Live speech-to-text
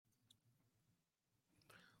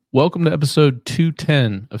Welcome to episode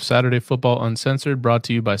 210 of Saturday Football Uncensored, brought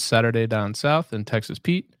to you by Saturday Down South and Texas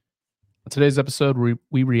Pete. On today's episode,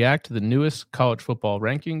 we react to the newest college football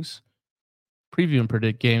rankings, preview and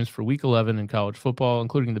predict games for Week 11 in college football,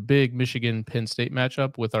 including the big Michigan-Penn State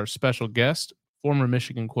matchup with our special guest, former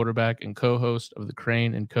Michigan quarterback and co-host of the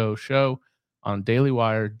Crane and Co. show on Daily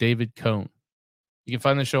Wire, David Cohn. You can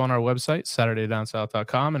find the show on our website,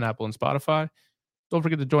 SaturdayDownSouth.com, and Apple and Spotify. Don't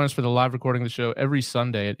forget to join us for the live recording of the show every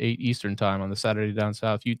Sunday at 8 Eastern Time on the Saturday Down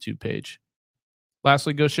South YouTube page.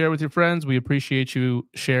 Lastly, go share with your friends. We appreciate you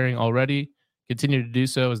sharing already. Continue to do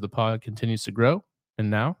so as the pod continues to grow. And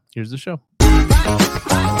now, here's the show.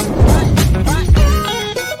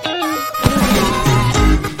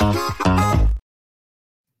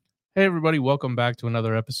 Hey, everybody. Welcome back to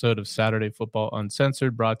another episode of Saturday Football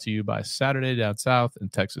Uncensored, brought to you by Saturday Down South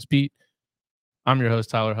and Texas Pete. I'm your host,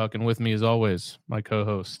 Tyler Huck, and with me, as always, my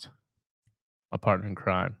co-host, my partner in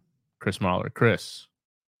crime, Chris Mahler. Chris,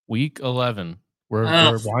 Week 11.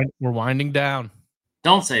 We're winding down.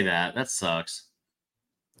 Don't say that. That sucks.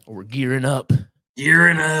 We're gearing up.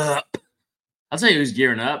 Gearing up. I'll tell you who's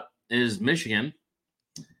gearing up is Michigan.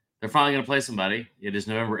 They're finally going to play somebody. It is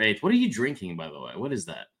November 8th. What are you drinking, by the way? What is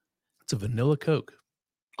that? It's a vanilla Coke.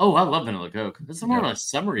 Oh, I love vanilla Coke. This is more of a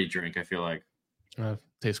summery drink, I feel like.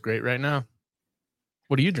 Tastes great right now.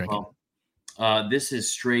 What are you drinking? Well, this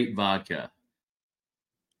is straight vodka.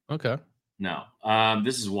 Okay. No,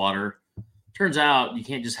 this is water. Turns out you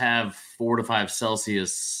can't just have 4 to 5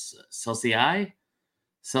 Celsius a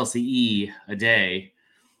day.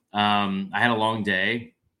 I had a long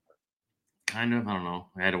day. Kind of. I don't know.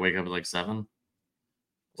 I had to wake up at like 7.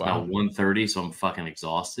 It's now 1:30, so I'm fucking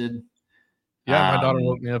exhausted. Yeah, my daughter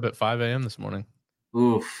woke me up at 5 a.m. this morning.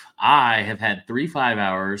 Oof. I have had 3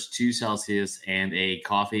 5-hours, 2 Celsius, and a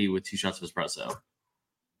coffee with 2 shots of espresso.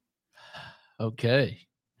 Okay.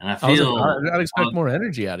 And I feel I'd expect more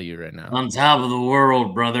energy out of you right now. On top of the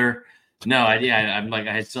world, brother. No, I'm like,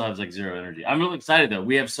 I still have like zero energy. I'm really excited though.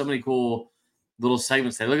 We have so many cool little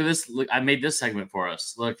segments today. Look at this. Look, I made this segment for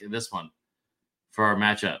us. Look at this one for our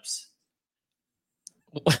matchups.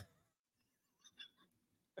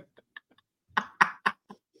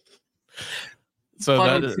 So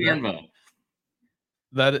that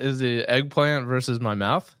is the eggplant versus my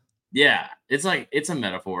mouth? Yeah, it's a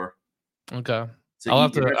metaphor. Okay. I'll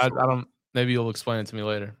have to. I don't. Maybe you'll explain it to me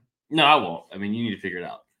later. No, I won't. I mean, you need to figure it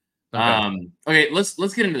out. Okay,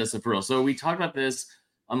 let's get into this for real. So we talked about this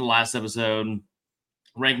on the last episode.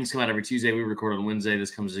 Rankings come out every Tuesday. We record on Wednesday.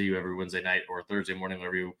 This comes to you every Wednesday night or Thursday morning,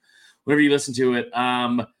 whenever you listen to it.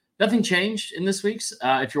 Nothing changed in this week's.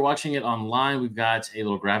 If you're watching it online, we've got a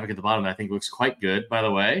little graphic at the bottom that I think looks quite good, by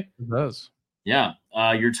the way. It does. Yeah.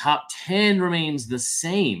 Your top 10 remains the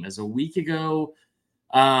same as a week ago.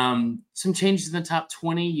 Some changes in the top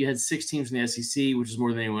 20. You had 6 teams in the SEC, which is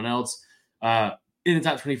more than anyone else. In the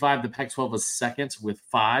top 25, the Pac-12 was second with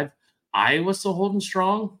 5. Iowa still holding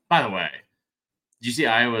strong. By the way, did you see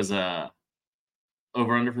Iowa's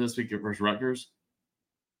over-under for this week versus Rutgers?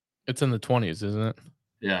 It's in the 20s, isn't it?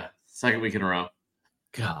 Yeah, second week in a row.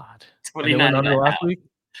 God. 29 went under last week?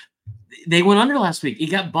 They went under last week.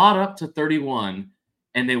 It got bought up to 31,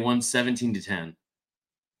 and they won 17-10.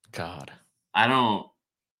 God.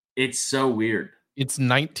 It's so weird. It's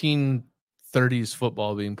 1930s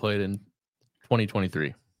football being played in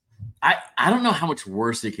 2023. I don't know how much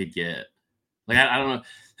worse it could get. Like, I don't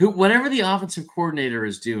know. Whatever the offensive coordinator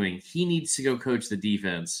is doing, he needs to go coach the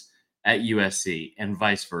defense at USC and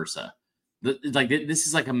vice versa. This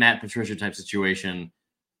is like a Matt Patricia type situation,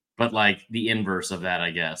 but like the inverse of that, I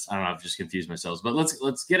guess. I don't know. I've just confused myself. But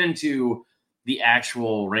let's get into the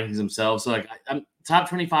actual rankings themselves. So, like, I'm top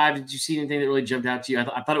 25. Did you see anything that really jumped out to you?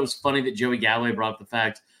 I thought it was funny that Joey Galloway brought up the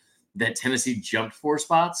fact that Tennessee jumped 4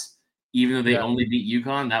 spots, even though they only beat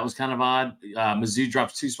UConn. That was kind of odd. Mizzou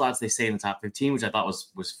drops 2 spots. They stay in the top 15, which I thought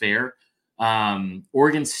was fair.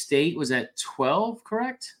 Oregon State was at 12,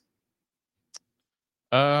 correct?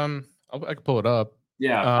 I can pull it up.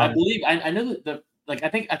 Yeah, I believe I know that I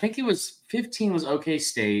think it was 15 was OK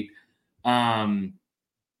State, 14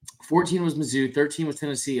 was Mizzou, 13 was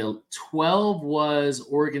Tennessee, 12 was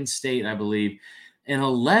Oregon State, I believe, and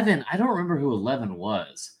 11 I don't remember who 11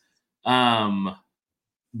 was,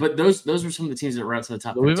 but those were some of the teams that were outside the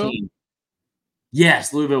top 15.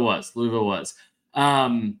 Yes, Louisville was.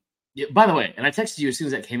 Yeah, by the way, and I texted you as soon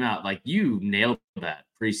as that came out. Like, you nailed that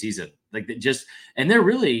preseason. Like, and they're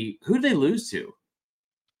really, who did they lose to?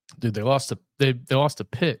 Dude, they lost to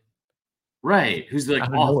Pitt. Right. Who's like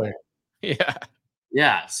awful. Yeah.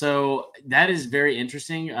 Yeah. So that is very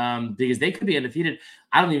interesting because they could be undefeated.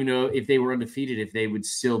 I don't even know if they were undefeated, if they would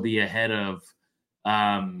still be ahead of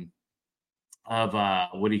What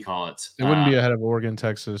do you call it? It wouldn't be ahead of Oregon,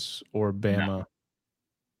 Texas, or No. Bama.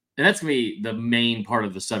 And that's going to be the main part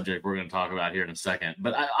of the subject we're going to talk about here in a second.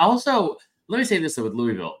 But I also, let me say this though, with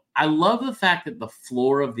Louisville. I love the fact that the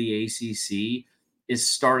floor of the ACC is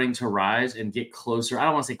starting to rise and get closer. I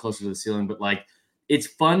don't want to say closer to the ceiling, but like it's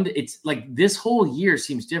fun. It's like this whole year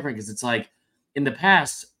seems different because it's like in the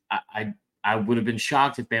past, I would have been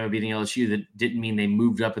shocked if Bama beating LSU. That didn't mean they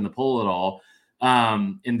moved up in the poll at all.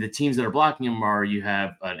 And the teams that are blocking them are you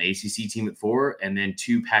have an ACC team at 4 and then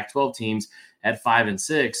 2 Pac-12 teams at 5 and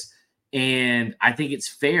 6. And I think it's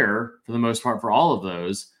fair for the most part for all of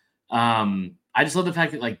those. I just love the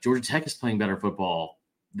fact that like Georgia Tech is playing better football.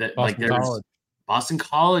 That Boston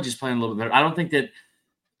College is playing a little bit better. I don't think that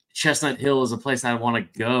Chestnut Hill is a place I want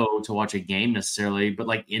to go to watch a game necessarily, but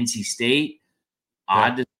like NC State,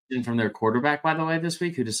 odd decision from their quarterback, by the way, this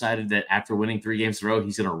week, who decided that after winning 3 games in a row,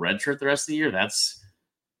 he's going to redshirt the rest of the year.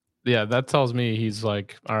 That tells me he's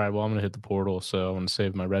like, all right, well, I'm going to hit the portal, so I want to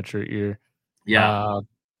save my redshirt year. Yeah.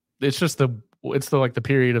 It's just the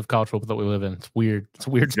period of college football that we live in. It's weird. It's a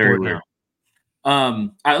weird Very sport weird. now. All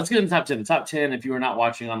right, let's get into the top 10. The top 10, if you are not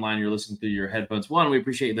watching online, you're listening through your headphones. One, we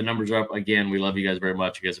appreciate the numbers are up. Again, we love you guys very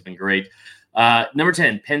much. You guys have been great. Number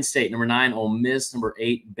 10, Penn State. Number 9, Ole Miss. Number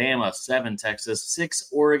 8, Bama. 7, Texas. 6,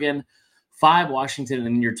 Oregon. 5, Washington. And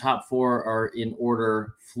then your top 4 are in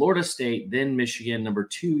order: Florida State, then Michigan, number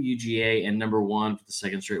 2, UGA, and number 1 for the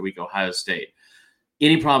second straight week, Ohio State.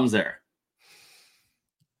 Any problems there?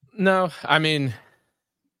 No, I mean,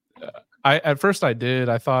 at first I did.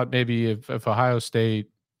 I thought maybe if Ohio State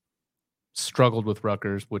struggled with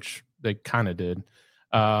Rutgers, which they kind of did,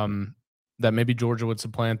 that maybe Georgia would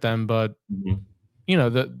supplant them. But you know,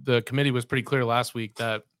 the committee was pretty clear last week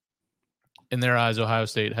that in their eyes, Ohio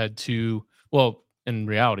State had 2. Well, in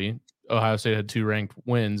reality, Ohio State had 2 ranked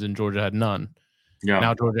wins and Georgia had none. Yeah.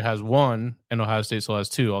 Now Georgia has 1 and Ohio State still has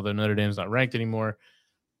 2, although Notre Dame's not ranked anymore.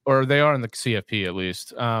 Or they are in the CFP at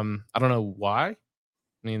least. I don't know why. I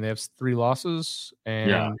mean, they have 3 losses,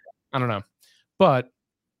 and I don't know. But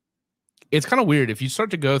it's kind of weird. If you start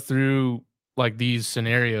to go through like these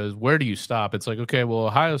scenarios, where do you stop? It's like, okay, well,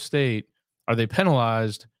 Ohio State, are they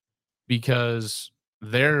penalized because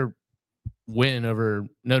their win over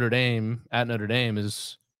Notre Dame at Notre Dame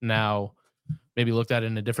is now maybe looked at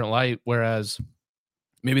in a different light, whereas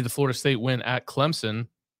maybe the Florida State win at Clemson,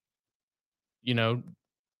 you know,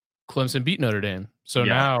 Clemson beat Notre Dame. So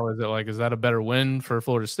now is that a better win for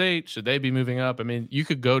Florida State? Should they be moving up? I mean, you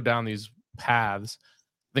could go down these paths.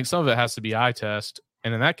 I think some of it has to be eye test.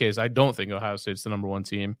 And in that case, I don't think Ohio State's the number 1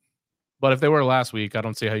 team. But if they were last week, I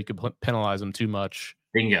don't see how you could penalize them too much.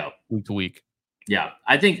 Bingo. Week to week. Yeah.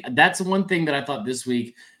 I think that's one thing that I thought this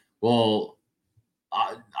week,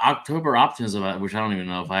 October optimism, which I don't even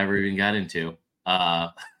know if I ever even got into.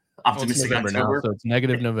 Optimistic November now, so it's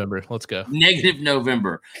negative November. Let's go. Negative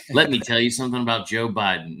November. Let me tell you something about Joe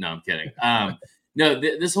Biden. No, I'm kidding. No,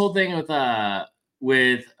 this whole thing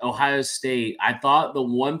with Ohio State, I thought the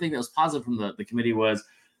one thing that was positive from the committee was,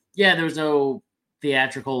 there was no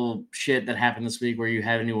theatrical shit that happened this week where you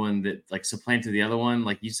had anyone that like supplanted the other one,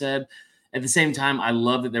 like you said. At the same time, I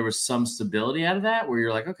love that there was some stability out of that where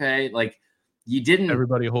you're like, okay, like you didn't.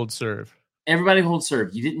 Everybody hold serve. Everybody hold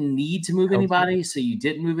serve. You didn't need to move anybody, so you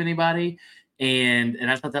didn't move anybody. And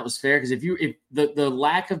I thought that was fair because if the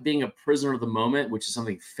lack of being a prisoner of the moment, which is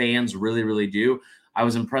something fans really, really do, I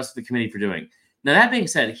was impressed with the committee for doing. Now, that being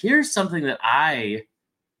said, here's something that I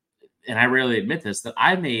rarely admit this, that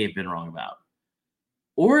I may have been wrong about.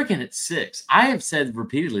 Oregon at 6. I have said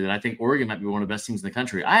repeatedly that I think Oregon might be one of the best teams in the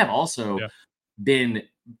country. I have also been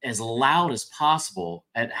as loud as possible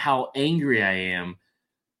at how angry I am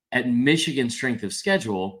at Michigan's strength of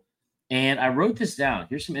schedule. And I wrote this down.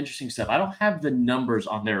 Here's some interesting stuff. I don't have the numbers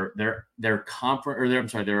on their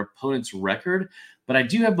conference or their opponent's record, but I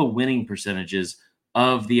do have the winning percentages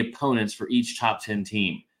of the opponents for each top 10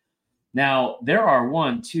 team. Now, there are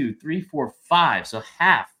 1, 2, 3, 4, 5, so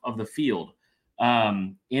half of the field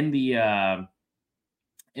in the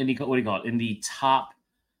top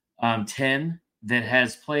 10 that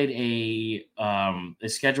has played a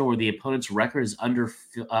schedule where the opponent's record is under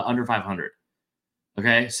 500.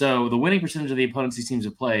 Okay, so the winning percentage of the opponents these teams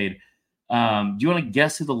have played. Do you want to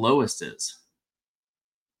guess who the lowest is?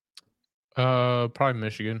 Probably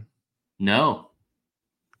Michigan. No.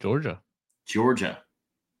 Georgia.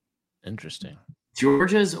 Interesting.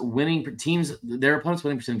 Georgia's winning teams, their opponent's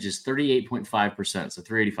winning percentage is 38.5%, so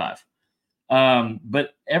 385.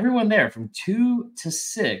 But everyone there from 2 to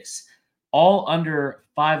 6, all under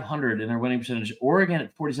 500 in their winning percentage. Oregon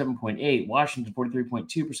at 47.8, Washington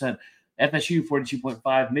 43.2%, FSU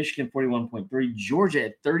 42.5%, Michigan 41.3%, Georgia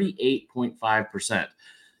at 38.5%.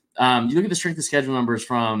 You look at the strength of schedule numbers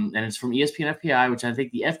and it's from ESPN FPI, which I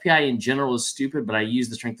think the FPI in general is stupid, but I use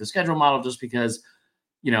the strength of schedule model just because,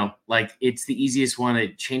 like it's the easiest one.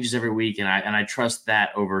 It changes every week, and I trust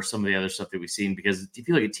that over some of the other stuff that we've seen, because if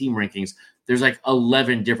you look at team rankings, there's like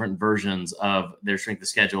 11 different versions of their strength of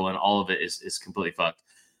schedule, and all of it is completely fucked.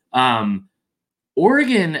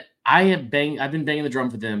 Oregon, I've been banging the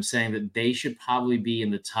drum for them, saying that they should probably be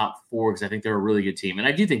in the top 4 because I think they're a really good team, and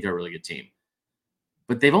I do think they're a really good team.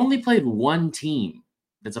 But they've only played one team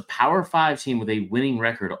that's a Power 5 team with a winning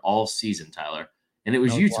record all season, Tyler, and it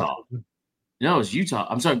was Utah. Washington. No, it was Utah.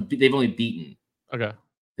 I'm sorry, they've only beaten. Okay.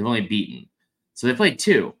 They've only beaten. So they played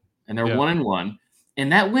 2, and they're 1-1.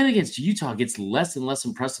 And that win against Utah gets less and less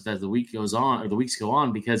impressive as the week goes on, or the weeks go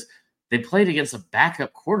on, because they played against a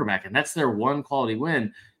backup quarterback, and that's their one quality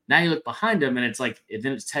win. Now you look behind them, and it's like,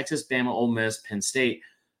 then it's Texas, Bama, Ole Miss, Penn State.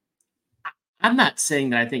 I'm not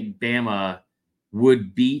saying that I think Bama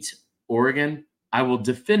would beat Oregon. I will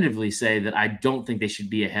definitively say that I don't think they should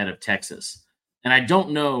be ahead of Texas. And I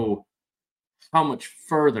don't know how much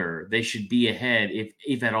further they should be ahead,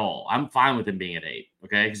 if at all. I'm fine with them being at 8,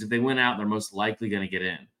 okay? Because if they win out, they're most likely going to get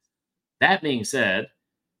in. That being said,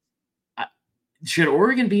 should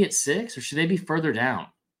Oregon be at 6, or should they be further down?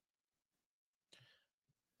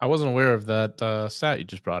 I wasn't aware of that stat you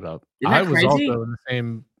just brought up. Isn't that crazy? Also in the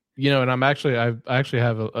same, and I actually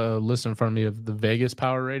have a list in front of me of the Vegas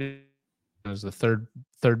power rating as the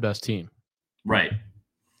third best team. Right.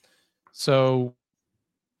 So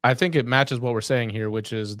I think it matches what we're saying here,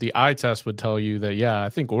 which is the eye test would tell you that, I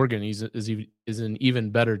think Oregon is an even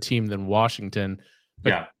better team than Washington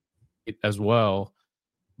as well.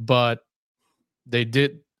 But I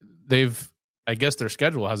guess their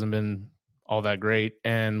schedule hasn't been all that great.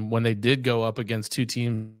 And when they did go up against 2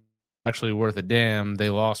 teams actually worth a damn, they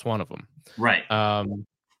lost one of them. Right.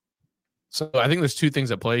 So I think there's 2 things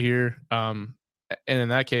at play here. And in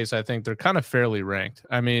that case, I think they're kind of fairly ranked.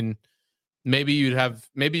 I mean, maybe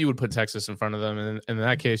you would put Texas in front of them, and in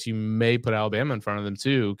that case, you may put Alabama in front of them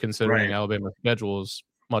too, considering Alabama's schedule is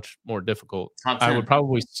much more difficult. I would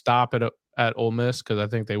probably stop at Ole Miss, because I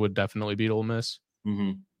think they would definitely beat Ole Miss,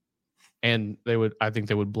 and I think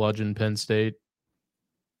they would bludgeon Penn State.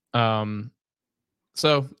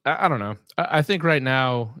 So I don't know. I think right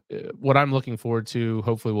now, what I'm looking forward to,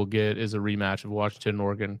 hopefully we'll get, is a rematch of Washington and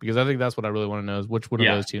Oregon, because I think that's what I really want to know, is which one of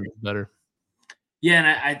those teams is better. Yeah,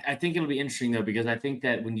 and I think it'll be interesting, though, because I think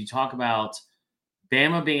that when you talk about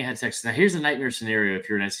Bama being ahead of Texas, now here's a nightmare scenario if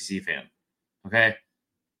you're an SEC fan, okay?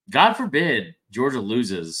 God forbid Georgia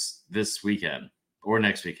loses this weekend or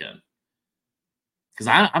next weekend, because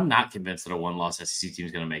I'm not convinced that a one-loss SEC team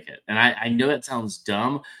is going to make it. And I know that sounds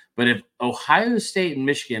dumb, but if Ohio State and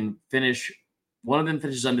Michigan one of them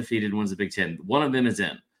finishes undefeated and wins the Big Ten, one of them is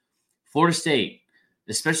in. Florida State,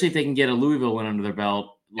 especially if they can get a Louisville win under their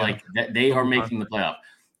belt, that they are making the playoff.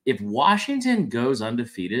 If Washington goes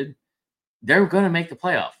undefeated, they're going to make the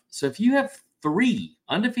playoff. So if you have 3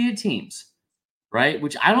 undefeated teams, right,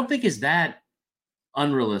 which I don't think is that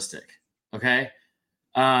unrealistic, okay?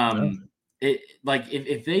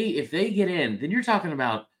 If they get in, then you're talking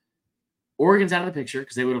about Oregon's out of the picture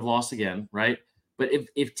because they would have lost again, right? But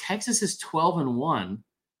if Texas is 12-1,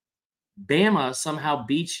 Bama somehow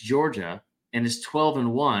beats Georgia and is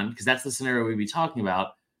 12-1, because that's the scenario we'd be talking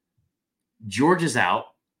about, Georgia's out,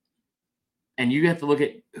 and you have to look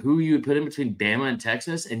at who you would put in between Bama and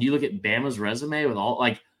Texas, and you look at Bama's resume with all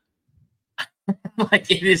it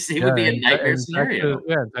would be a nightmare scenario.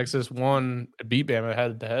 Texas beat Bama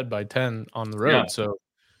head to head by 10 on the road. Yeah. So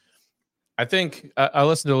I think I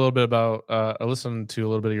listened to a little bit of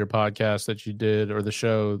your podcast that you did, or the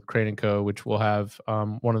show Crane and Co., which we'll have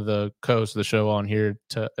one of the co-hosts of the show on here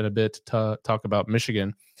in a bit to talk about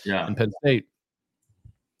Michigan and Penn State.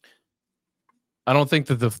 I don't think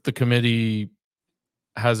that the committee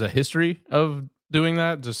has a history of doing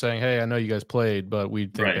that, just saying, hey, I know you guys played, but we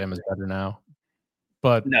think Bama's better now.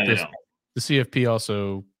 But the CFP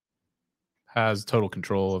also has total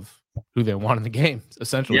control of who they want in the game,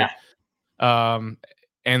 essentially. Yeah.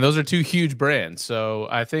 And those are 2 huge brands. So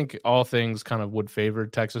I think all things kind of would favor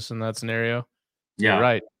Texas in that scenario. Yeah. You're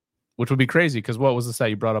right. Which would be crazy, because what was the stat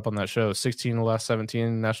you brought up on that show? 16 of the last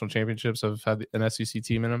 17 national championships have had an SEC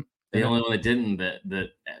team in them. The only one that didn't,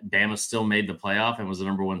 that Bama still made the playoff and was the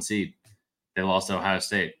number 1 seed. They lost to Ohio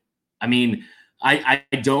State. I mean, I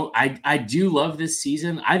do love this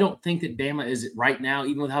season. I don't think that Bama is right now,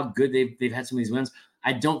 even with how good they've had some of these wins,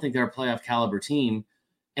 I don't think they're a playoff caliber team.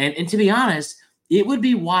 And to be honest, it would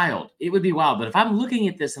be wild. It would be wild. But if I'm looking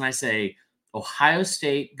at this and I say, Ohio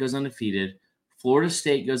State goes undefeated. Florida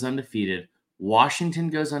State goes undefeated. Washington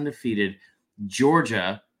goes undefeated.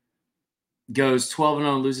 Georgia goes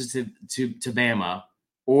 12-0 and loses to Bama,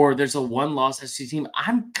 or there's a one-loss SEC team.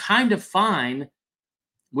 I'm kind of fine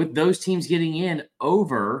with those teams getting in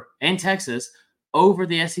over, and Texas over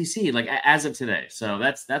the SEC, like as of today. So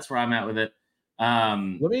that's where I'm at with it. Let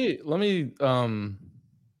me kind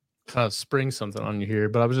of spring something on you here,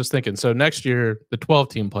 but I was just thinking. So next year, the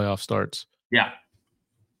 12-team playoff starts. Yeah.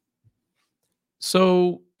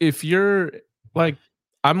 So if you're like,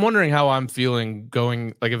 I'm wondering how I'm feeling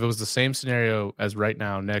going, like if it was the same scenario as right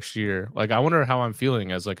now next year, like I wonder how I'm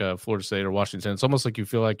feeling as like a Florida State or Washington. It's almost like you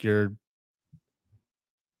feel like you're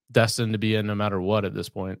destined to be in no matter what at this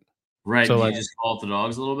point. Right. So Do like, you just call off the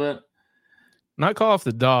dogs a little bit? Not call off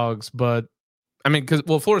the dogs, but I mean, because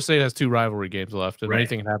Florida State has 2 rivalry games left, and Right.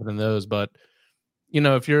 anything can happen in those. But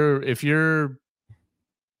if you're,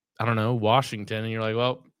 I don't know, Washington, and you're like,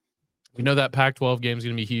 well, we know that Pac-12 game is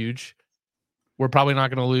going to be huge. We're probably not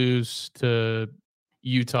going to lose to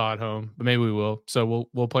Utah at home, but maybe we will. So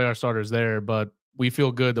we'll play our starters there, but we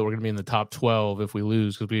feel good that we're going to be in the top 12 if we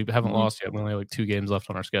lose because we haven't lost yet. We only have like 2 games left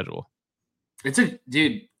on our schedule.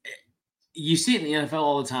 Dude, you see it in the NFL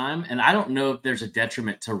all the time, and I don't know if there's a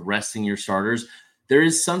detriment to resting your starters. There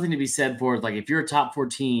is something to be said for it. Like if you're a top 4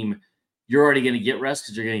 team, you're already going to get rest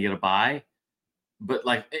because you're going to get a bye. But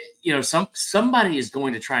like, somebody is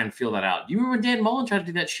going to try and feel that out. You remember when Dan Mullen tried to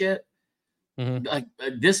do that shit? Mm-hmm. Like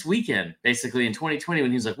this weekend, basically in 2020,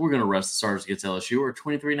 when he was like, we're going to rest the stars against LSU. We're a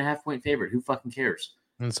 23.5 point favorite. Who fucking cares?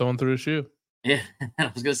 And someone threw a shoe. Yeah.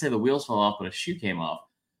 I was going to say the wheels fell off, but a shoe came off.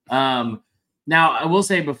 Now, I will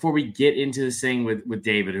say before we get into this thing with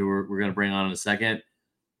David, who we're going to bring on in a second,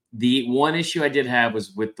 the one issue I did have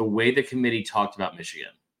was with the way the committee talked about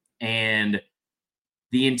Michigan. And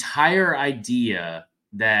the entire idea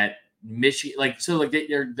that Michigan,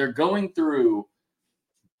 they're going through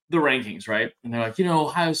the rankings, right? And they're like,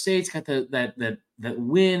 Ohio State's got that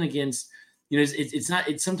win against, it's not,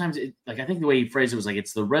 it's sometimes like, I think the way he phrased it was like,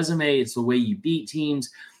 it's the resume, it's the way you beat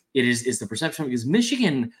teams. It's the perception, because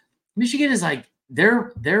Michigan is like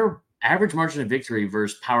their average margin of victory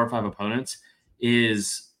versus Power 5 opponents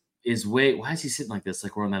is way. Why is he sitting like this?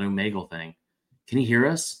 Like we're on that Omegle thing. Can he hear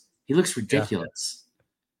us? He looks ridiculous.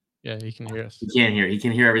 Yeah, he can hear us. He can't hear. He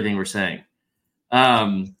can hear everything we're saying.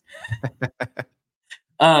 Let's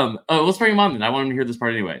bring him on then. I want him to hear this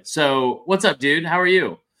part anyway. So what's up, dude? How are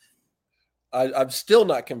you? I'm still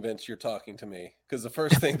not convinced you're talking to me, because the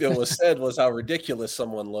first thing that was said was how ridiculous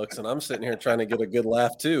someone looks, and I'm sitting here trying to get a good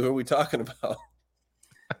laugh too. Who are we talking about?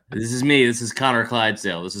 This is me. This is Connor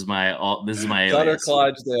Clydesdale. This is my alias. Connor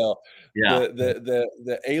Clydesdale. Yeah.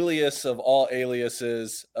 The alias of all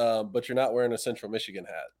aliases, but you're not wearing a Central Michigan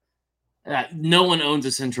hat. No one owns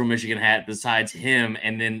a Central Michigan hat besides him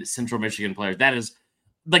and then Central Michigan players. That is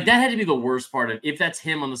like, that had to be the worst part of, if that's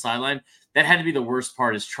him on the sideline, that had to be the worst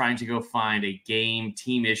part, is trying to go find a game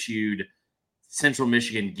team issued Central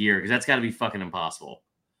Michigan gear, because that's got to be fucking impossible.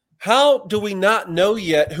 How do we not know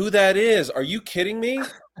yet who that is? Are you kidding me?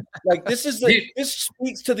 Like, this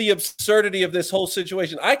speaks to the absurdity of this whole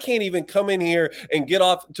situation. I can't even come in here and get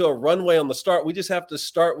off to a runway on the start. We just have to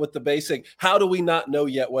start with the basic. How do we not know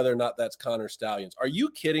yet whether or not that's Connor Stallions? Are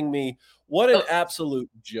you kidding me? What an absolute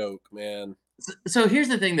joke, man. So here's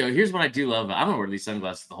the thing, though. Here's what I do love. I'm going to wear these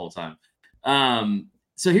sunglasses the whole time.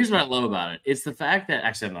 So here's what I love about it. It's the fact that,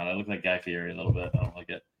 actually, I'm not. I look like Guy Fieri a little bit. I don't like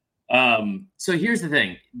it. So here's the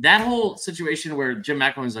thing. That whole situation where Jim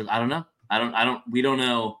McElwain's like, I don't know. We don't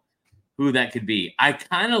know who that could be. I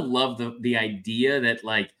kind of love the idea that,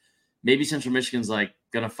 like, maybe Central Michigan's like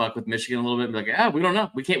going to fuck with Michigan a little bit and be like, we don't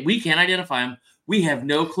know. We can't identify him. We have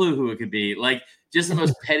no clue who it could be. Like, just the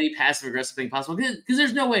most petty, passive-aggressive thing possible. Because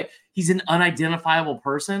there's no way he's an unidentifiable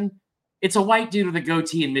person. It's a white dude with a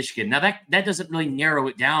goatee in Michigan. Now, that doesn't really narrow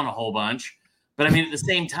it down a whole bunch. But, I mean, at the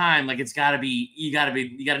same time, like, it's got to be – you got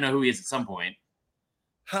to know who he is at some point.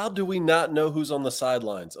 How do we not know who's on the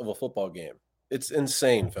sidelines of a football game? It's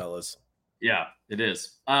insane, fellas. Yeah, it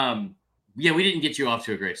is. Yeah, we didn't get you off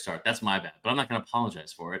to a great start. That's my bad. But I'm not going to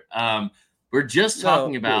apologize for it. We're just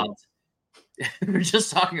talking about – we're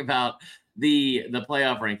just talking about the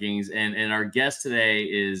playoff rankings, and our guest today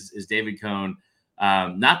is David Cohn,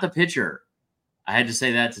 not the pitcher. I had to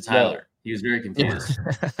say that to Tyler. No. He was very confused.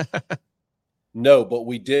 No, but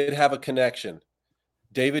we did have a connection.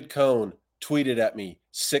 David Cohn tweeted at me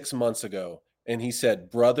 6 months ago, and he said,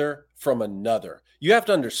 brother from another. You have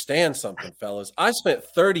to understand something, fellas. I spent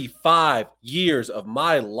 35 years of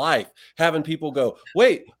my life having people go,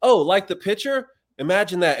 wait, like the pitcher?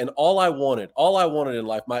 Imagine that. And all I wanted in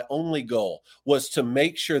life, my only goal was to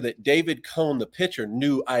make sure that David Cohn, the pitcher,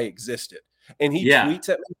 knew I existed. And he tweets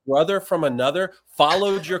at me, brother from another,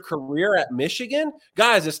 followed your career at Michigan.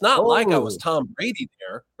 Guys, it's not like I was Tom Brady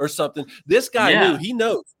there or something. This guy knew. He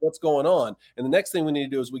knows what's going on. And the next thing we need to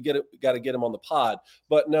do is we got to get him on the pod.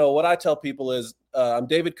 But no, what I tell people is I'm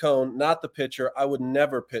David Cohn, not the pitcher. I would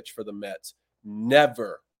never pitch for the Mets.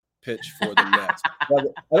 Never pitch for the Mets.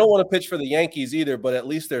 I don't want to pitch for the Yankees either, but at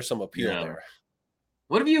least there's some appeal there.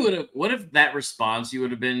 What if that response you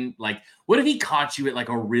would have been like, what if he caught you at like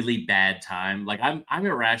a really bad time? Like I'm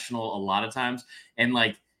irrational a lot of times. And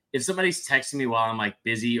like, if somebody's texting me while I'm like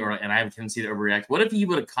busy and I have a tendency to overreact, what if he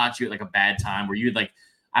would have caught you at like a bad time where you'd like,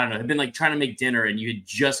 I don't know, had been like trying to make dinner and you had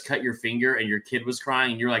just cut your finger and your kid was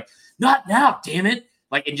crying and you're like, not now, damn it.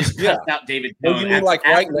 Like, and just cut out David Cohn. You mean like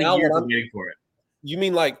right now when I'm waiting for it. You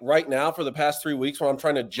mean like right now for the past 3 weeks when I'm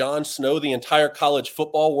trying to Jon Snow the entire college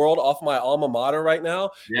football world off my alma mater right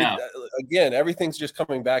now? Yeah. Again, everything's just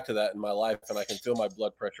coming back to that in my life, and I can feel my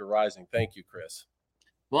blood pressure rising. Thank you, Chris.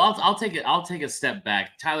 Well, I'll take it. I'll take a step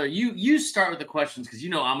back. Tyler, you start with the questions because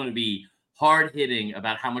I'm going to be hard hitting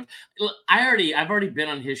about how much. I've already been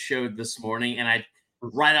on his show this morning, and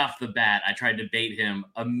right off the bat I tried to bait him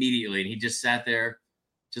immediately, and he just sat there,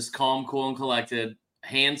 just calm, cool, and collected.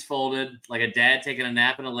 Hands folded like a dad taking a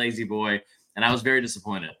nap and a lazy boy. And I was very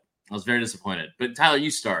disappointed. But Tyler, you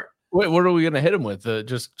start. Wait, what are we going to hit him with?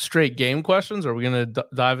 Just straight game questions? Or are we going to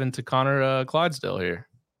dive into Connor Clydesdale here?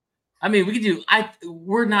 I mean, we could do,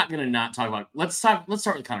 we're not going to not talk about, let's start with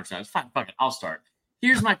Connor Clydesdale. Fine, fuck it. I'll start.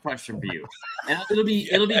 Here's my question for you. And it'll be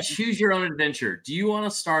choose your own adventure. Do you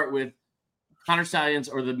want to start with Connor Stallions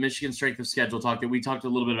or the Michigan strength of schedule talk that we talked a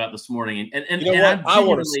little bit about this morning? And you know what? I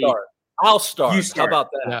want to start. I'll start. You start. How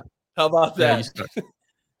about that? Yeah. How about that? Yeah, you start.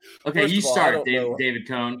 Okay, you start, David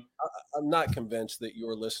Cohn. I'm not convinced that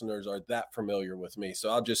your listeners are that familiar with me, so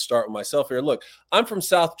I'll just start with myself here. Look, I'm from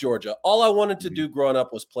South Georgia. All I wanted to do growing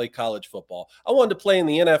up was play college football. I wanted to play in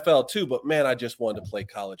the NFL too, but man, I just wanted to play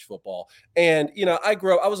college football. And I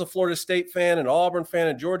grew up. I was a Florida State fan, an Auburn fan,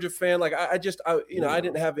 a Georgia fan. Like I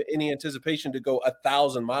didn't have any anticipation to go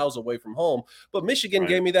 1,000 miles away from home. But Michigan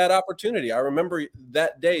gave me that opportunity. I remember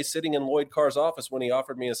that day sitting in Lloyd Carr's office when he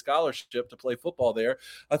offered me a scholarship to play football there.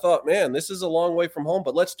 I thought, man, this is a long way from home,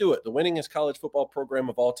 but let's do it. The winningest college football program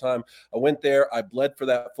of all time. I went there. I bled for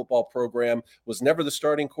that football program, was never the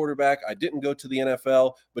starting quarterback. I didn't go to the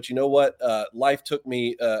NFL, but you know what? Life took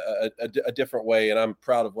me a different way, and I'm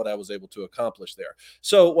proud of what I was able to accomplish there.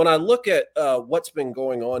 So when I look at what's been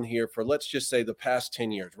going on here for, let's just say, the past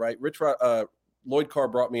 10 years, right? Lloyd Carr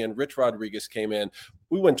brought me in. Rich Rodriguez came in.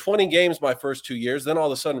 We win 20 games my first 2 years. Then all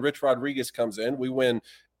of a sudden, Rich Rodriguez comes in. We win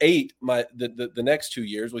 8 the next 2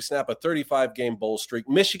 years. We snap a 35-game bowl streak.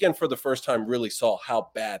 Michigan, for the first time, really saw how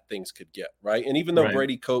bad things could get, right? And even though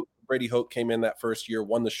Brady Hoke came in that first year,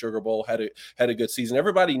 won the Sugar Bowl, had a good season.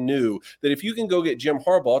 Everybody knew that if you can go get Jim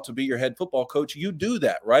Harbaugh to be your head football coach, you do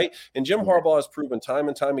that, right? And Jim Harbaugh has proven time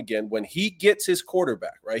and time again, when he gets his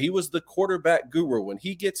quarterback, right? He was the quarterback guru. When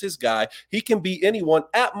he gets his guy, he can beat anyone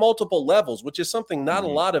at multiple levels, which is something not a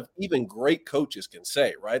lot of even great coaches can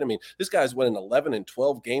say, right? I mean, this guy's winning 11 and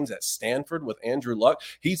 12 games at Stanford with Andrew Luck.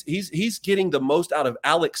 He's getting the most out of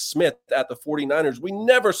Alex Smith at the 49ers. We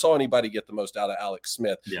never saw anybody get the most out of Alex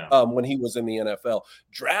Smith. When he was in the NFL,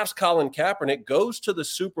 drafts Colin Kaepernick, goes to the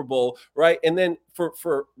Super Bowl, right? And then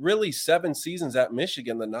for really 7 seasons at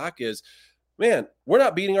Michigan, the knock is, man, we're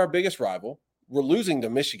not beating our biggest rival. We're losing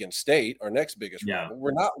to Michigan State, our next biggest rival.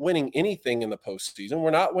 We're not winning anything in the postseason.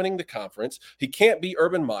 We're not winning the conference. He can't beat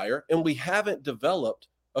Urban Meyer, and we haven't developed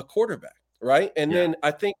a quarterback. Right. And then I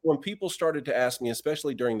think when people started to ask me,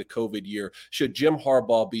 especially during the COVID year, should Jim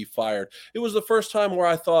Harbaugh be fired? It was the first time where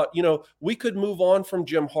I thought, we could move on from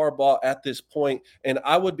Jim Harbaugh at this point and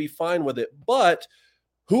I would be fine with it. But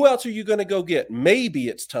who else are you going to go get? Maybe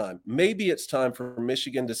it's time for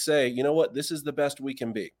Michigan to say, you know what, this is the best we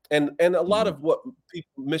can be. And a lot of what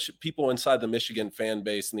people inside the Michigan fan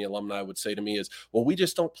base and the alumni would say to me is, well, we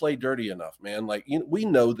just don't play dirty enough, man. Like, we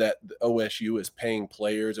know that the OSU is paying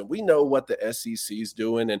players and we know what the SEC is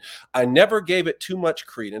doing. And I never gave it too much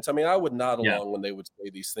credence. I mean, I would nod along when they would say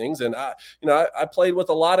these things. And I played with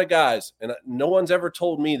a lot of guys and no one's ever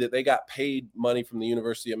told me that they got paid money from the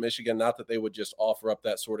University of Michigan. Not that they would just offer up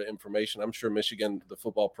that sort of information. I'm sure Michigan, the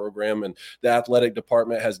football program and the athletic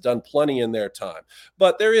department has done plenty in their time.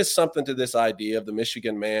 But there is something to this idea of the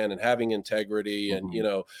Michigan man and having integrity and,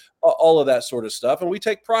 all of that sort of stuff. And we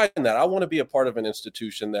take pride in that. I want to be a part of an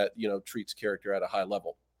institution that, treats character at a high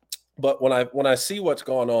level. But when I see what's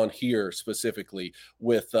going on here specifically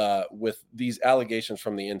with these allegations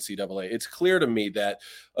from the NCAA, it's clear to me that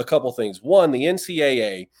a couple things. One, the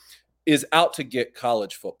NCAA is out to get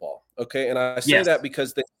college football. Okay. And I say that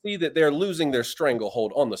because they see that they're losing their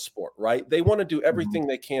stranglehold on the sport, right? They want to do everything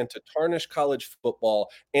they can to tarnish college football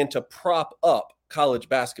and to prop up college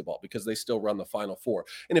basketball because they still run the Final Four.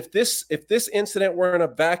 And if this incident were in a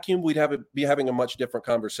vacuum, we'd be having a much different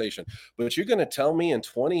conversation. But you're going to tell me in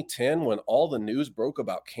 2010, when all the news broke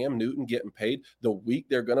about Cam Newton getting paid the week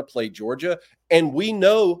they're going to play Georgia, and we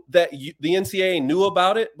know that the NCAA knew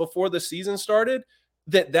about it before the season started,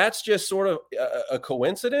 that's just sort of a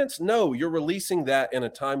coincidence? No, you're releasing that in a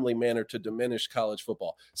timely manner to diminish college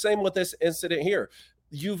football. Same with this incident here.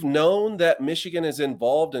 You've known that Michigan is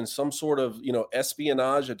involved in some sort of,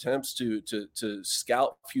 espionage attempts to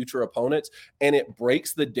scout future opponents, and it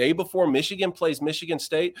breaks the day before Michigan plays Michigan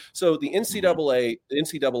State. So the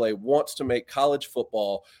NCAA wants to make college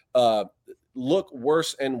football look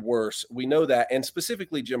worse and worse. We know that, and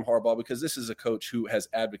specifically Jim Harbaugh, because this is a coach who has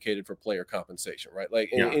advocated for player compensation, right?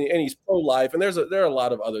 And he's pro-life, and there are a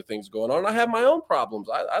lot of other things going on. I have my own problems.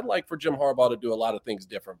 I'd like for Jim Harbaugh to do a lot of things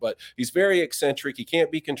different, but he's very eccentric. He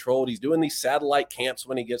can't be controlled. He's doing these satellite camps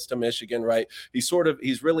when he gets to Michigan, right? He's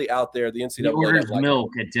really out there. The NCAA he orders milk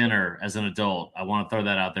at dinner as an adult. I want to throw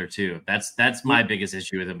that out there too. That's my biggest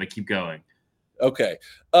issue with him. But keep going. Okay.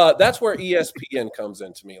 That's where ESPN comes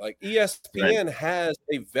into me. Like ESPN has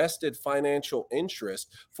a vested financial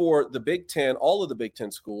interest for the Big Ten, all of the Big Ten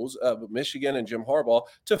schools, Michigan and Jim Harbaugh,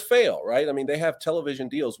 to fail, right? I mean, they have television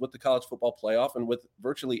deals with the college football playoff and with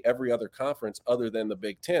virtually every other conference other than the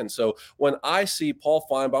Big Ten. So when I see Paul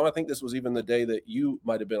Feinbaum, I think this was even the day that you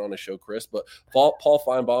might have been on the show, Chris, but Paul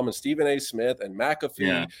Feinbaum and Stephen A. Smith and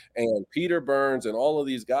McAfee and Peter Burns and all of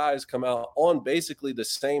these guys come out on basically the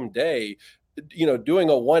same day, doing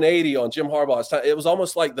a 180 on Jim Harbaugh's time. It was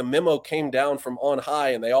almost like the memo came down from on high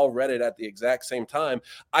and they all read it at the exact same time.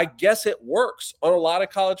 I guess it works on a lot of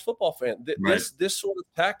college football fans. This sort of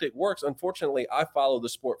tactic works. Unfortunately, I follow the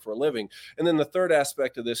sport for a living. And then the third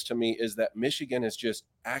aspect of this to me is that Michigan is just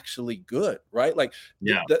actually good, right? Like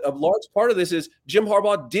a large part of this is Jim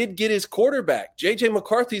Harbaugh did get his quarterback. J.J.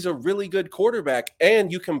 McCarthy's a really good quarterback.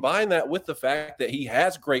 And you combine that with the fact that he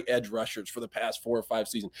has great edge rushers for the past 4 or 5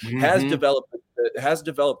 seasons, has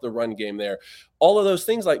developed the run game there. All of those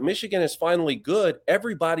things, like Michigan is finally good.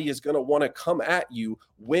 Everybody is going to want to come at you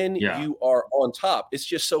when you are on top. It's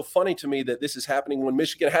just so funny to me that this is happening when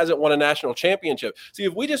Michigan hasn't won a national championship. See,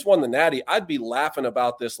 if we just won the Natty, I'd be laughing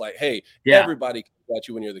about this like, hey, everybody comes at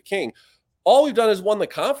you when you're the king. All we've done is won the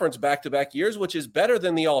conference back-to-back years, which is better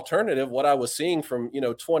than the alternative, what I was seeing from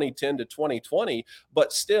 2010 to 2020.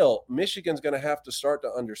 But still, Michigan's going to have to start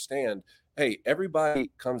to understand, hey, everybody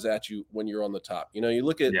comes at you when you're on the top. You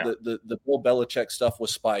look at the Bill Belichick stuff with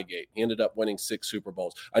Spygate. He ended up winning 6 Super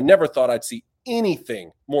Bowls. I never thought I'd see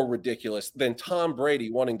anything more ridiculous than Tom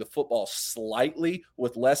Brady wanting the football slightly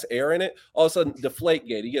with less air in it. All of a sudden,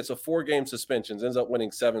 Deflategate. He gets a 4-game suspension, ends up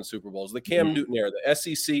winning 7 Super Bowls. The Cam Newton era, the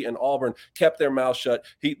SEC and Auburn kept their mouth shut.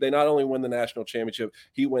 They not only win the national championship,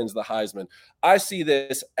 he wins the Heisman. I see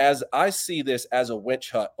this as a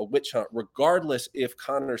witch hunt, regardless if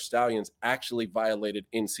Connor Stallions actually violated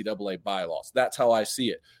NCAA bylaws. That's how I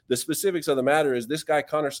see it. The specifics of the matter is this guy,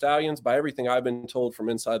 Connor Stallions, by everything I've been told from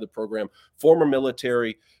inside the program, former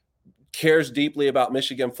military, cares deeply about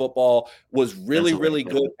Michigan football, was really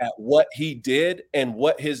good at what he did, and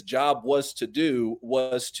what his job was to do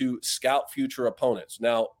was to scout future opponents.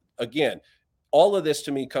 Now, again, all of this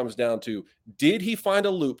to me comes down to, did he find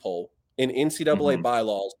a loophole in NCAA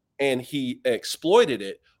bylaws and he exploited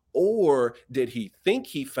it, or did he think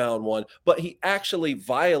he found one, but he actually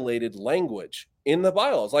violated language in the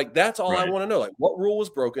bylaws? Like, that's all I want to know. Like, what rule was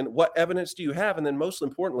broken? What evidence do you have? And then most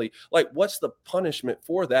importantly, like, what's the punishment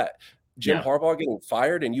for that? Jim Harbaugh getting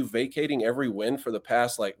fired and you vacating every win for the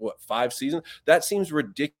past, 5 seasons? That seems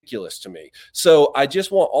ridiculous to me. So I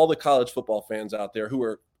just want all the college football fans out there, who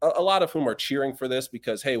are a lot of whom are cheering for this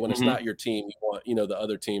because, hey, when it's not your team, you want, the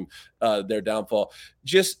other team, their downfall.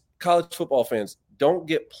 Just college football fans, don't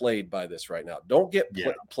get played by this right now. Don't get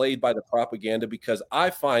played by the propaganda, because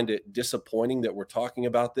I find it disappointing that we're talking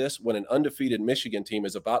about this when an undefeated Michigan team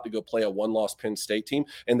is about to go play a 1-loss Penn State team.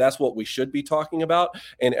 And that's what we should be talking about.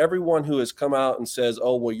 And everyone who has come out and says,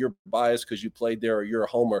 oh, well, you're biased because you played there or you're a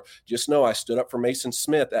homer, just know I stood up for Mason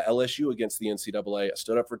Smith at LSU against the NCAA. I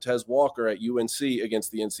stood up for Tez Walker at UNC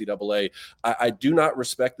against the NCAA. I do not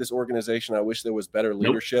respect this organization. I wish there was better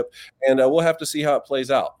leadership. And we'll have to see how it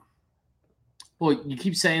plays out. Well, you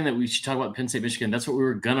keep saying that we should talk about Penn State, Michigan. That's what we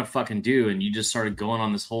were gonna fucking do, and you just started going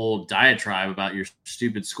on this whole diatribe about your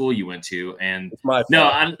stupid school you went to. And It's my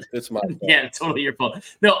fault. It's my fault. Yeah, totally your fault.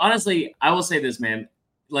 No, honestly, I will say this, man.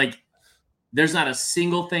 Like, there's not a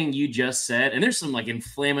single thing you just said, and there's some like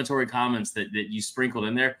inflammatory comments that you sprinkled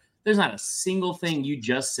in there. There's not a single thing you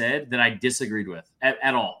just said that I disagreed with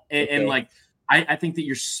at all. And like, I think that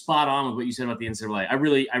you're spot on with what you said about the NCAA. I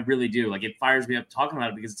really do. Like, it fires me up talking about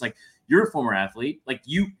it because it's like, you're a former athlete. Like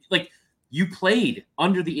you played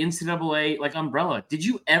under the NCAA like umbrella. Did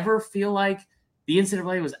you ever feel like the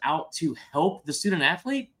NCAA was out to help the student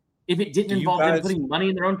athlete if it didn't involve them putting money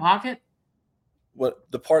in their own pocket?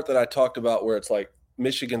 What the part that I talked about where it's like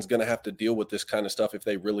Michigan's going to have to deal with this kind of stuff if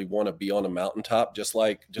they really want to be on a mountaintop, just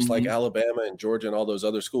like Alabama and Georgia and all those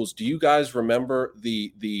other schools. Do you guys remember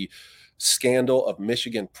the scandal of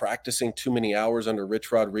Michigan practicing too many hours under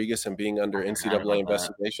Rich Rodriguez and being under NCAA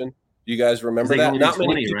investigation? Do you guys remember that? Not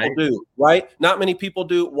many people do, right? Not many people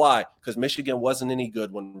do. Why? Because Michigan wasn't any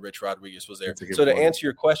good when Rich Rodriguez was there. So to answer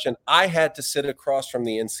your question, I had to sit across from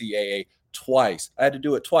the NCAA twice. I had to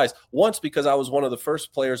do it twice. Once because I was one of the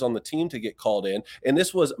first players on the team to get called in, and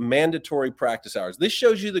this was mandatory practice hours. This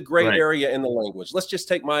shows you the gray area in the language. Let's just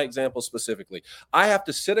take my example specifically. I have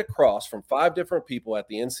to sit across from 5 different people at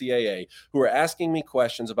the NCAA who are asking me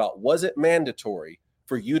questions about, was it mandatory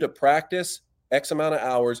for you to practice X amount of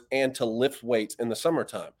hours and to lift weights in the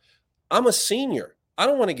summertime? I'm a senior. I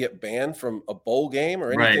don't want to get banned from a bowl game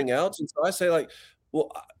or anything else. And so I say, like,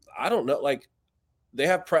 well, I don't know. Like, they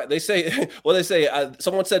say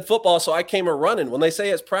someone said football, so I came a running. When they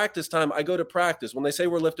say it's practice time, I go to practice. When they say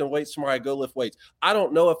we're lifting weights tomorrow, I go lift weights. I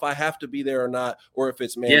don't know if I have to be there or not, or if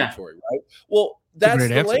it's mandatory, right? Well, that's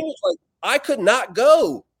the language. Like, I could not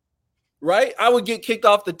go. Right, I would get kicked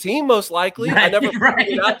off the team most likely. I never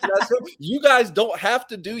figured out you guys don't have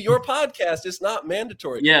to do your podcast. It's not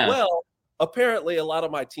mandatory. Yeah. Well, apparently, a lot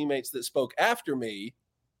of my teammates that spoke after me,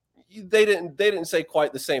 they didn't say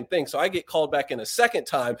quite the same thing. So I get called back in a second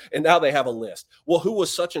time, and now they have a list. Well, who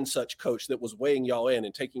was such and such coach that was weighing y'all in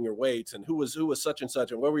and taking your weights, and who was such and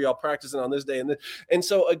such, and where were y'all practicing on this day? And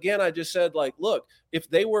so again, I just said, like, look, if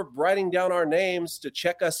they were writing down our names to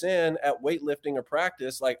check us in at weightlifting or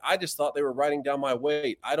practice, like, I just thought they were writing down my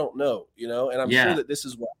weight. I don't know, and I'm sure that this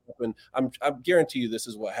is what happened. I guarantee you this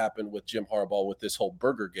is what happened with Jim Harbaugh with this whole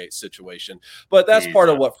Burgergate situation. But that's part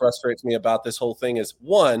of what frustrates me about this whole thing is,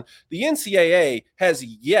 one, the NCAA has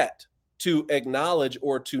yet to acknowledge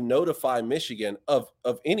or to notify Michigan of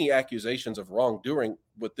any accusations of wrongdoing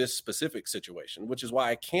with this specific situation, which is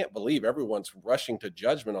why I can't believe everyone's rushing to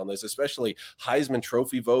judgment on this, especially Heisman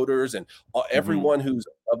Trophy voters and everyone who's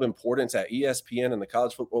of importance at ESPN and the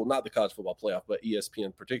college football, not the college football playoff, but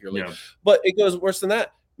ESPN particularly. Yeah. But it goes worse than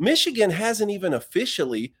that. Michigan hasn't even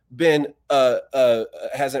officially been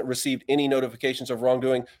hasn't received any notifications of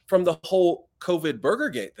wrongdoing from the whole COVID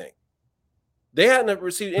Burgergate thing. They hadn't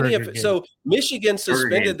received any of it. So Michigan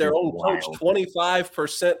suspended their own coach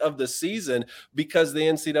 25% of the season because the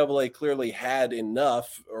NCAA clearly had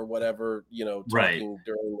enough or whatever, talking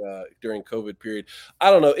during COVID period.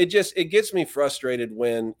 I don't know. It gets me frustrated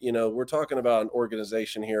when, we're talking about an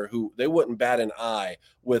organization here who they wouldn't bat an eye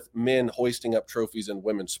with men hoisting up trophies in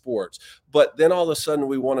women's sports. But then all of a sudden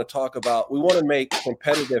we want to make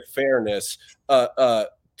competitive fairness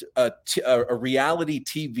a reality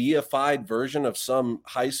TV-ified version of some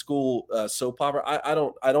high school soap opera. I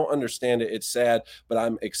don't understand it. It's sad, but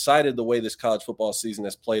I'm excited the way this college football season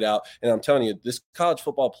has played out. And I'm telling you, this college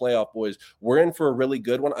football playoff, boys, we're in for a really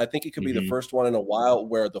good one. I think it could be the first one in a while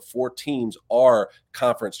where the 4 teams are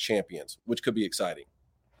conference champions, which could be exciting.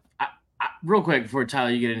 Real quick before Tyler,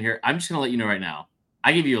 you get in here, I'm just going to let you know right now,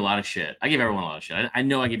 I give you a lot of shit. I give everyone a lot of shit. I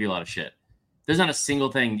know I give you a lot of shit. There's not a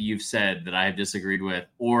single thing you've said that I have disagreed with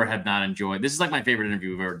or have not enjoyed. This is like my favorite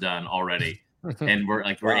interview we've ever done already. And we're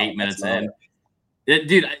 8 minutes in.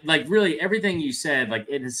 Dude, like, really everything you said, like,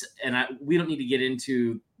 it is, and we don't need to get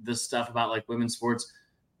into the stuff about like women's sports,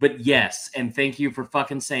 but yes. And thank you for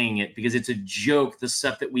fucking saying it, because it's a joke. The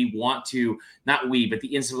stuff that we want to, not we, but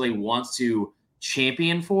the NCAA wants to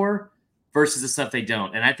champion for versus the stuff they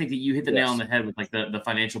don't. And I think that you hit the nail on the head with like the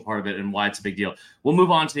financial part of it and why it's a big deal. We'll move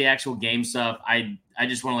on to the actual game stuff. I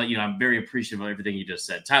just want to let you know, I'm very appreciative of everything you just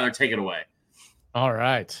said. Tyler, take it away. All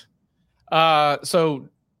right. So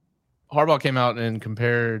Harbaugh came out and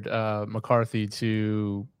compared McCarthy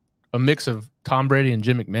to a mix of Tom Brady and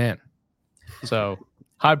Jim McMahon. So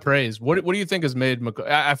high praise. What do you think has made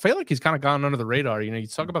McCarthy? I feel like he's kind of gone under the radar. You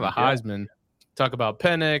talk about the Heisman, talk about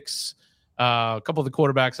Penix, a couple of the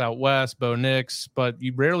quarterbacks out west, Bo Nix, but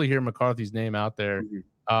you rarely hear McCarthy's name out there.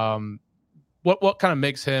 what kind of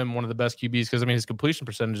makes him one of the best QBs? Because I mean, his completion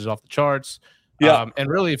percentage is off the charts. Yeah. And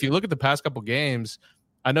really, if you look at the past couple games,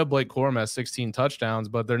 I know Blake Corum has 16 touchdowns,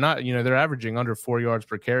 but they're not. They're averaging under 4 yards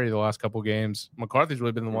per carry the last couple games. McCarthy's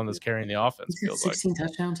really been the one that's carrying the offense. He's got 16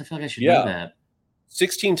 touchdowns. I feel like I should Yeah. know that.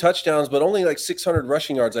 16 touchdowns, but only like 600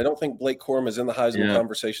 rushing yards. I don't think Blake Corum is in the Heisman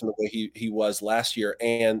conversation the way he was last year.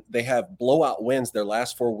 And they have blowout wins their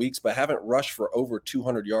last 4 weeks, but haven't rushed for over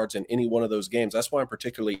 200 yards in any one of those games. That's why I'm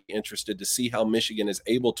particularly interested to see how Michigan is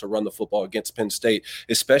able to run the football against Penn State,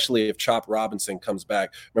 especially if Chop Robinson comes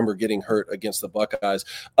back. Remember getting hurt against the Buckeyes.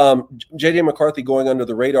 J.J. McCarthy going under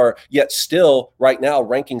the radar, yet still right now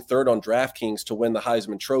ranking third on DraftKings to win the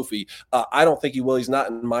Heisman Trophy. I don't think he will. He's not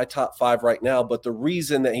in my top 5 right now, but the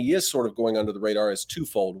reason that he is sort of going under the radar is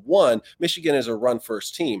twofold. One, Michigan is a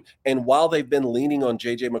run-first team, and while they've been leaning on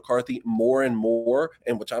J.J. McCarthy more and more,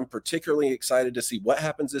 and which I'm particularly excited to see what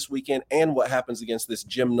happens this weekend and what happens against this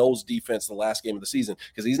Jim Knowles defense the last game of the season,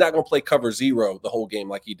 because he's not going to play cover 0 the whole game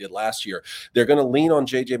like he did last year. They're going to lean on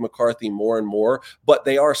J.J. McCarthy more and more, but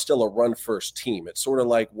they are still a run-first team. It's sort of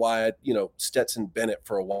like why, Stetson Bennett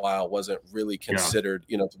for a while wasn't really considered,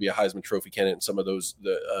 to be a Heisman Trophy candidate in some of those,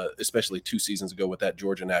 especially 2 seasons ago with that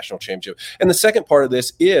Georgia National Championship. And the second part of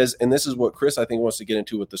this is, and this is what Chris, I think, wants to get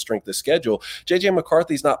into with the strength of schedule, J.J.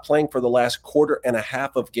 McCarthy's not playing for the last quarter and a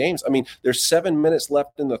half of games. I mean, there's 7 minutes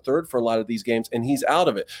left in the third for a lot of these games, and he's out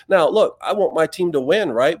of it. Now, look, I want my team to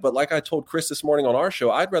win, right? But like I told Chris this morning on our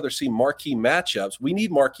show, I'd rather see marquee matchups. We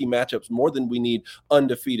need marquee matchups more than we need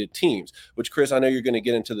undefeated teams, which, Chris, I know you're going to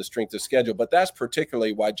get into the strength of schedule, but that's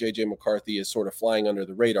particularly why J.J. McCarthy is sort of flying under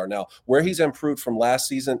the radar. Now, where he's improved from last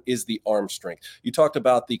season is the arm strength. You talked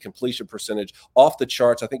about the completion percentage off the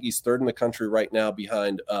charts. I think he's third in the country right now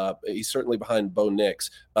behind, he's certainly behind Bo Nix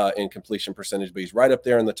in completion percentage, but he's right up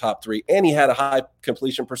there in the top 3. And he had a high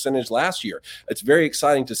completion percentage last year. It's very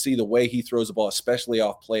exciting to see the way he throws the ball, especially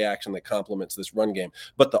off play action that complements this run game.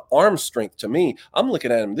 But the arm strength, to me, I'm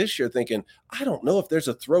looking at him this year thinking, I don't know if there's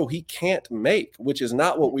a throw he can't make, which is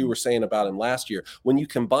not what we were saying about him last year. When you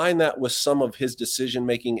combine that with some of his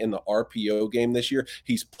decision-making in the RPO game this year,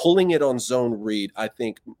 he's pulling it on zone read. I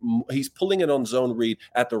think he's pulling it on zone read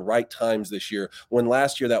at the right times this year, when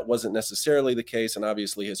last year that wasn't necessarily the case. And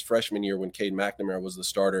obviously his freshman year when Cade McNamara was the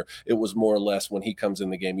starter, it was more or less when he comes in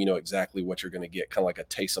the game, you know exactly what you're going to get, kind of like a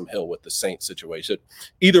Taysom Hill with the Saints situation.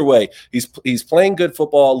 Either way, he's playing good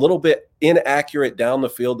football, a little bit inaccurate down the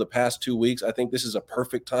field the past 2 weeks. I think this is a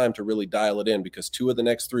perfect time to really dial it in, because 2 of the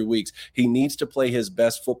next 3 weeks, he needs to play his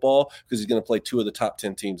best football because he's going to play 2 of the top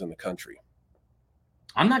 10 teams in the country.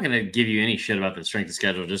 I'm not going to give you any shit about the strength of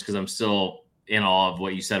schedule just because I'm still in awe of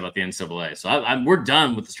what you said about the NCAA. So we're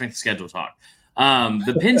done with the strength of schedule talk.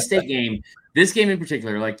 The Penn State game, this game in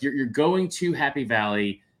particular, like you're going to Happy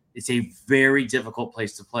Valley. It's a very difficult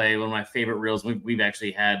place to play. One of my favorite reels, we've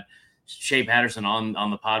actually had Shea Patterson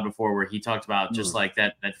on the pod before, where he talked about just like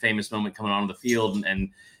that famous moment coming onto the field and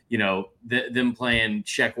you know, them playing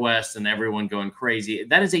Check West and everyone going crazy.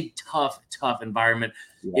 That is a tough environment.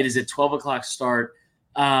 Yeah. It is a 12 o'clock start.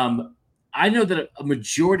 I know that a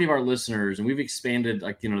majority of our listeners, and we've expanded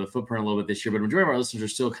the footprint a little bit this year, but a majority of our listeners are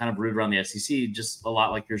still kind of rooted around the SEC, just a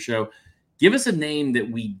lot like your show. Give us a name that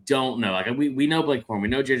we don't know. Like we know Blake Corum, we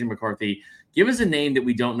know J.J. McCarthy. Give us a name that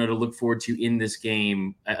we don't know to look forward to in this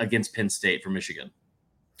game against Penn State for Michigan.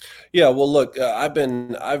 Yeah, well, look, I've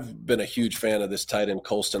been a huge fan of this tight end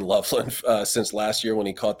Colston Loveland since last year when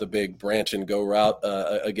he caught the big branch and go route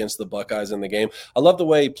against the Buckeyes in the game. I love the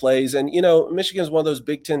way he plays, and Michigan's one of those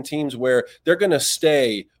Big Ten teams where they're going to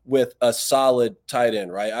stay with a solid tight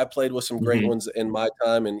end, right? I played with some great ones in my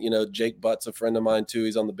time, and Jake Butt's a friend of mine too.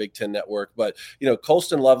 He's on the Big Ten Network, but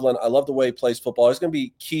Colston Loveland, I love the way he plays football. He's going to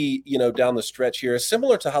be key, down the stretch here,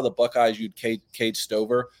 similar to how the Buckeyes used Cade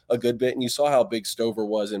Stover a good bit, and you saw how big Stover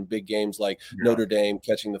was in big games like Notre Dame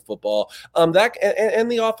catching the football. That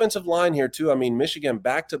and the offensive line here too. I mean, Michigan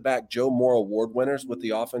back-to-back Joe Moore Award winners with the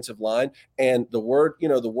offensive line, and the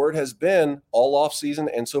word has been all off season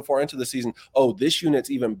and so far into the season, oh, this unit's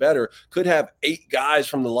even better. Could have 8 guys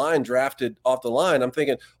from the line drafted off the line. I'm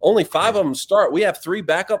thinking only 5 of them start. We have 3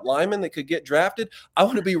 backup linemen that could get drafted. I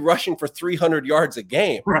want to be rushing for 300 yards a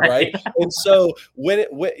game, right? And so when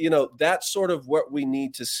that's sort of what we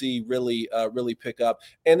need to see really pick up.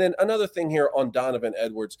 And then another thing here on Donovan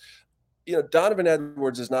Edwards. Donovan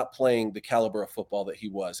Edwards is not playing the caliber of football that he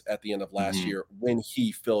was at the end of last year when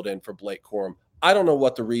he filled in for Blake Corum. I don't know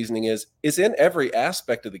what the reasoning is. It's in every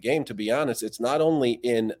aspect of the game, to be honest. It's not only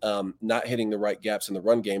in not hitting the right gaps in the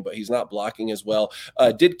run game, but he's not blocking as well.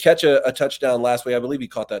 Did catch a touchdown last week. I believe he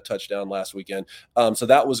caught that touchdown last weekend. So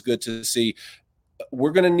that was good to see.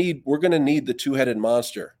 we're gonna need the two-headed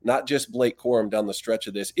monster, not just Blake Corum down the stretch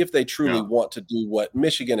of this, if they truly want to do what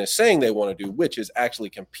Michigan is saying they want to do, which is actually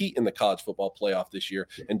compete in the college football playoff this year.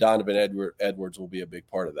 And Donovan Edwards will be a big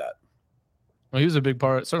part of that. Well, he was a big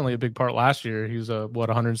part, certainly a big part last year. He was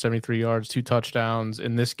 173 yards, 2 touchdowns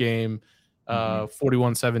in this game,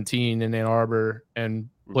 41-17 in Ann Arbor, and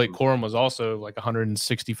Blake Corum was also like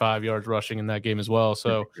 165 yards rushing in that game as well.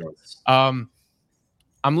 So,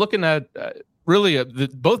 I'm looking at really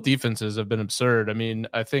both defenses have been absurd. I mean,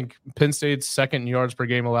 I think Penn State's second in yards per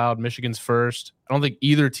game allowed, Michigan's first. I don't think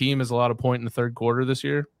either team has allowed a point in the third quarter this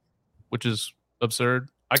year, which is absurd.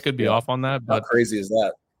 I could be off on that, but how crazy is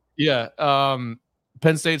that? Yeah.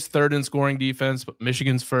 Penn State's third in scoring defense, but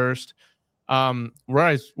Michigan's first.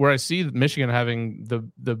 Where I see Michigan having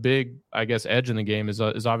the big, I guess, edge in the game is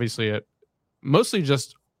obviously mostly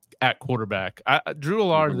just at quarterback. Drew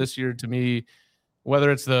Allard this year, to me,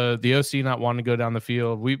 whether it's the OC not wanting to go down the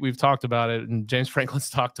field, we've talked about it, and James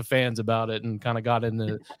Franklin's talked to fans about it and kind of got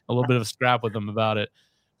into a little bit of a scrap with them about it.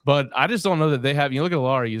 But I just don't know that they have. You look at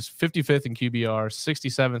Allard, he's 55th in QBR,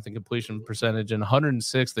 67th in completion percentage, and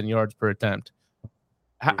 106th in yards per attempt.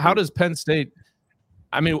 How does Penn State?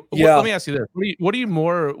 I mean, let me ask you this: what are you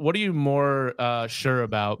more sure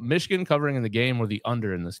about? Michigan covering in the game or the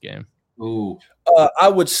under in this game? Ooh. I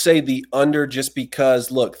would say the under, just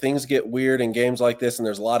because, look, things get weird in games like this, and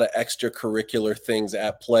there's a lot of extracurricular things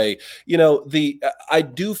at play. You know, I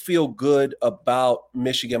do feel good about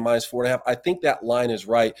Michigan minus 4.5. I think that line is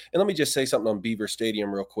right. And let me just say something on Beaver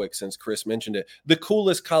Stadium real quick, since Chris mentioned it. The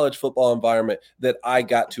coolest college football environment that I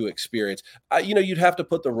got to experience. You'd have to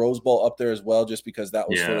put the Rose Bowl up there as well, just because that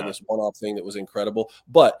was sort of this one-off thing that was incredible.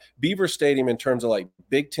 But Beaver Stadium, in terms of like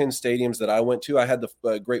Big Ten stadiums that I went to, I had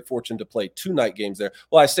the great fortune to play 2 night games there.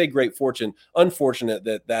 Well, I say great fortune, unfortunate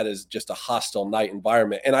that is just a hostile night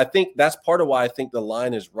environment. And I think that's part of why I think the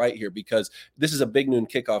line is right here, because this is a big noon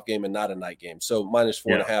kickoff game and not a night game. So minus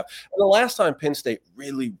 4.5. And the last time Penn State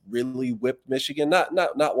really, really whipped Michigan,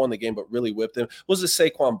 not won the game, but really whipped them, was the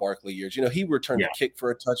Saquon Barkley years. He returned a kick for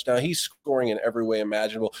a touchdown. He's scoring in every way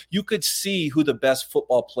imaginable. You could see who the best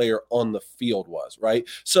football player on the field was, right?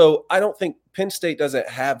 So I don't think Penn State doesn't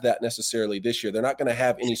have that necessarily this year. They're not going to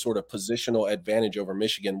have any sort of positional advantage over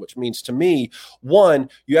Michigan, which means to me, one,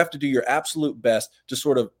 you have to do your absolute best to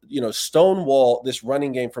sort of, stonewall this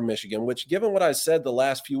running game from Michigan, which, given what I said the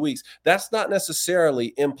last few weeks, that's not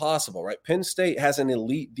necessarily impossible, right? Penn State has an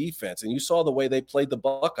elite defense, and you saw the way they played the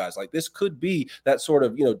Buckeyes. Like, this could be that sort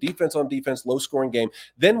of, defense on defense, low scoring game.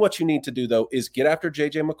 Then what you need to do, though, is get after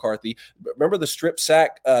J.J. McCarthy. Remember the strip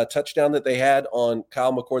sack touchdown that they had on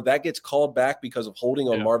Kyle McCord? That gets called back because of holding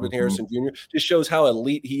on Marvin Harrison Jr. Just shows how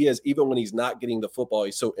elite he is. Even when he's not getting the football,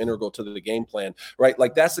 he's so integral to the game plan, right?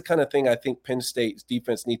 Like, that's the kind of thing I think Penn State's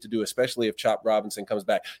defense needs to do, especially if Chop Robinson comes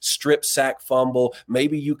back. Strip sack, fumble.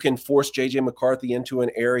 Maybe you can force J.J. McCarthy into an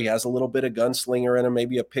area. He has a little bit of gunslinger in him,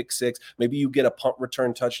 maybe a pick six. Maybe you get a punt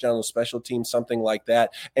return touchdown on special teams, something like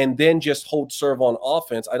that, and then just hold serve on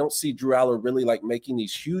offense. I don't see Drew Aller really like making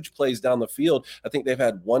these huge plays down the field. I think they've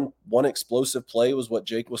had one explosive play, was what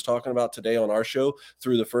Jake was talking about today on our show,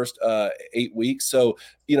 through the first 8 weeks. So,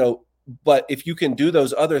 but if you can do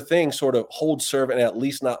those other things, sort of hold serve and at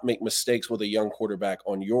least not make mistakes with a young quarterback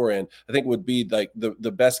on your end, I think would be like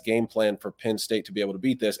the best game plan for Penn State to be able to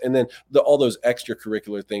beat this. And then all those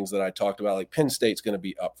extracurricular things that I talked about, like Penn State's going to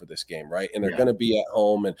be up for this game, right? And they're going to be at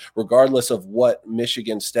home. And regardless of what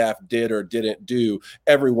Michigan staff did or didn't do,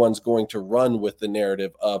 everyone's going to run with the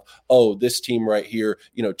narrative of, oh, this team right here,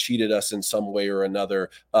 cheated us in some way or another.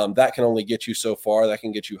 That can only get you so far. That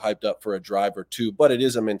can get you hyped up for a drive or two, but it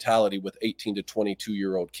is a mentality with 18 to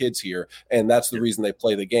 22-year-old kids here. And that's the reason they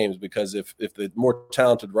play the games, because if the more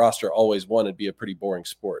talented roster always won, it'd be a pretty boring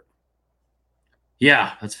sport.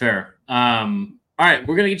 Yeah, that's fair. All right,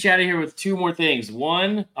 we're going to get you out of here with 2 more things.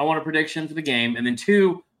 1, I want a prediction for the game. And then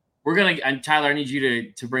 2, and Tyler, I need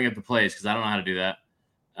you to bring up the plays, because I don't know how to do that.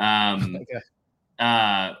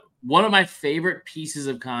 One of my favorite pieces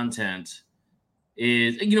of content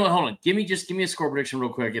is, hold on. Give me a score prediction real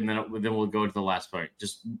quick, and then we'll go to the last part.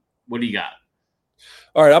 Just, what do you got?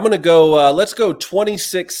 All right, I'm going to go, let's go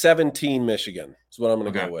 26-17 Michigan. That's what I'm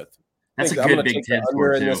going to go with. That's a good Big Ten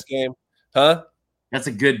score, too. In this game. Huh? That's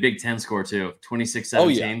a good Big Ten score, too.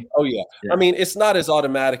 26-17. Oh, yeah. I mean, it's not as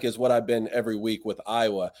automatic as what I've been every week with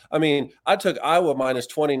Iowa. I mean, I took Iowa minus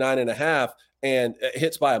 29.5, and it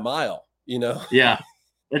hits by a mile, Yeah.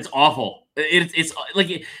 It's awful. It's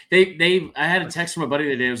like I had a text from a buddy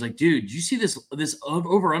the other day. I was like, dude, did you see this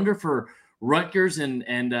over under for Rutgers and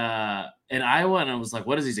Iowa? And I was like,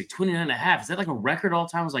 what is he? He's like 29.5. Is that like a record all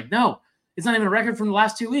time? I was like, no, it's not even a record from the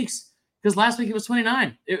last 2 weeks. because last week it was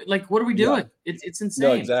 29. What are we doing? It's insane.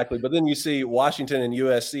 No, exactly. But then you see Washington and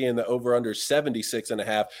USC in the over-under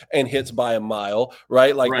 76.5 and hits by a mile,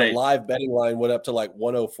 right? Like the live betting line went up to like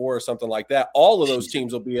 104 or something like that. All of those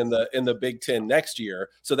teams will be in the Big Ten next year.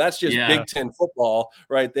 So that's just Big Ten football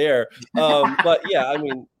right there. But yeah, I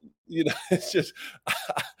mean, it's just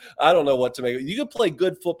I don't know what to make. You can play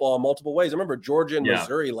good football in multiple ways. I remember Georgia and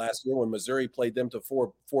Missouri last year when Missouri played them to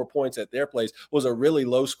four points at their place was a really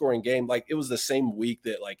low scoring game. Like it was the same week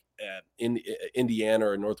that in Indiana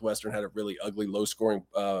or Northwestern had a really ugly low scoring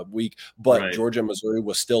week, but Georgia and Missouri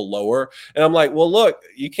was still lower. And I'm like, well, look,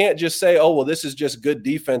 you can't just say, oh, well, this is just good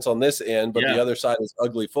defense on this end, but the other side is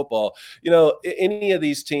ugly football. Any of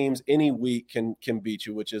these teams any week can beat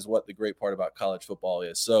you, which is what the great part about college football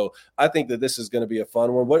is. So I think that this is going to be a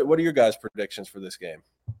fun one. What are your guys' predictions for this game?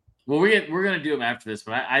 Well, we're going to do them after this,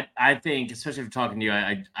 but I think, especially if talking to you,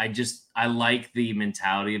 I like the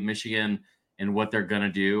mentality of Michigan and what they're going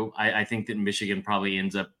to do. I think that Michigan probably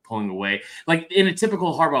ends up pulling away, like in a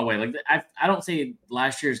typical Harbaugh way. Like I don't say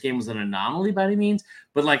last year's game was an anomaly by any means,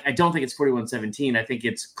 but like I don't think it's 41-17. I think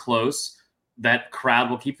it's close. That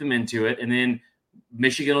crowd will keep them into it, and then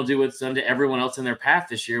Michigan will do what's done to everyone else in their path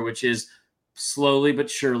this year, which is slowly but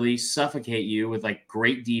surely suffocate you with like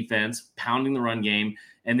great defense, pounding the run game,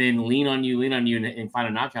 and then lean on you and find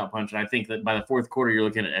a knockout punch. And I think that by the fourth quarter, you're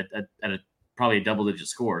looking at probably a double-digit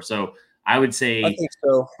score. So I would say I think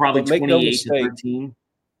so. Probably 28-13.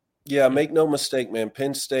 Yeah, make no mistake, man.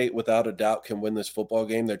 Penn State, without a doubt, can win this football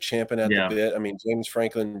game. They're champing at the bit. I mean, James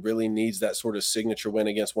Franklin really needs that sort of signature win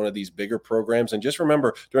against one of these bigger programs. And just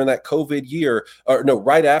remember, during that COVID year,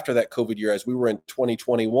 right after that COVID year, as we were in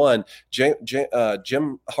 2021, Jim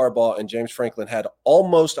Harbaugh and James Franklin had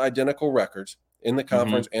almost identical records in the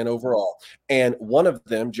conference and overall. And one of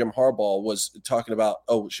them, Jim Harbaugh, was talking about,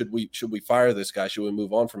 oh, should we fire this guy? Should we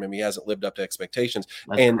move on from him? He hasn't lived up to expectations.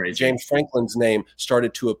 That's crazy. James Franklin's name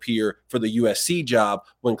started to appear for the USC job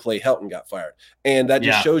when Clay Helton got fired. And that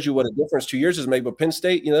just shows you what a difference 2 years has made. But Penn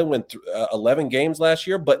State, went 11 games last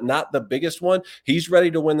year, but not the biggest one. He's ready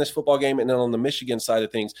to win this football game. And then on the Michigan side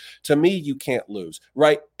of things, to me, you can't lose,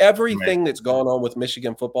 right? Everything that's gone on with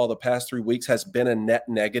Michigan football the past 3 weeks has been a net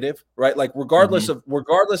negative, right? Like regardless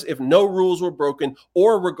if no rules were broken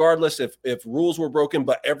or regardless if rules were broken,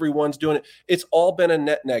 but everyone's doing it, it's all been a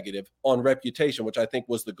net negative on reputation, which I think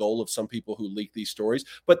was the goal of some people who leak these stories.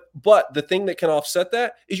 But the thing that can offset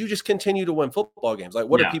that is you just continue to win football games. Like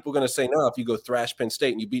what are people going to say now if you go thrash Penn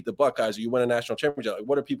State and you beat the Buckeyes or you win a national championship? Like,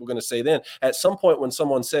 what are people going to say then? At some point when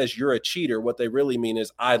someone says you're a cheater, what they really mean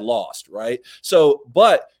is I lost, right? So,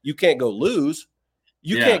 but you can't go lose.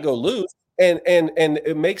 You can't go lose. And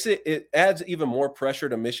it adds even more pressure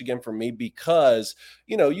to Michigan for me because,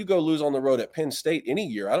 you go lose on the road at Penn State any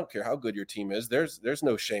year. I don't care how good your team is. There's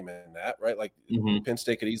no shame in that, right? Like Penn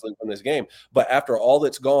State could easily win this game. But after all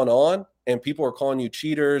that's gone on and people are calling you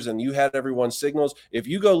cheaters and you had everyone's signals, if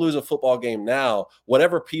you go lose a football game now,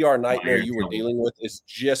 whatever PR nightmare you were dealing with is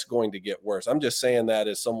just going to get worse. I'm just saying that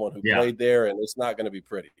as someone who played there, and it's not going to be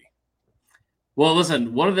pretty. Well,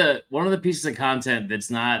 listen, one of the pieces of content that's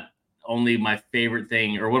not only my favorite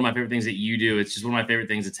thing or one of my favorite things that you do, it's just one of my favorite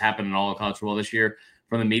things that's happened in all of college football this year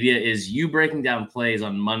from the media is you breaking down plays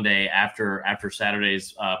on Monday after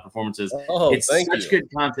Saturday's performances. It's such good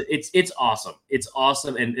content. It's awesome. It's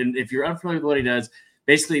awesome. And if you're unfamiliar with what he does,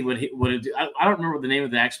 basically what it do, I don't remember the name of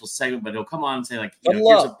the actual segment, but he'll come on and say like,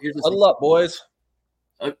 huddle up, boys.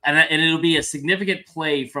 And it'll be a significant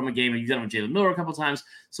play from a game. You've done it with Jalen Miller a couple of times.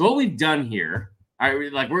 So what we've done here, all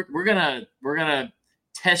right, like we're gonna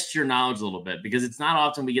test your knowledge a little bit because it's not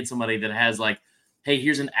often we get somebody that has like, hey,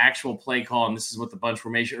 here's an actual play call and this is what the bunch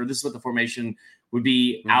formation or this is what the formation would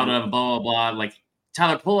be out of blah, blah, blah. Like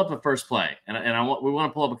Tyler, pull up a first play. And we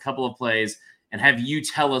want to pull up a couple of plays and have you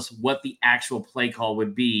tell us what the actual play call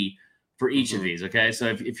would be for each of these. Okay. So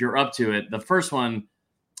if you're up to it, the first one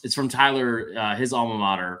is from Tyler, his alma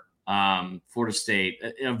mater, Florida State,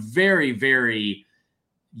 a very, very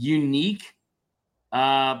unique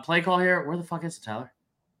play call here. Where the fuck is it, Tyler?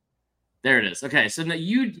 There it is. Okay, so now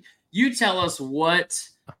you tell us what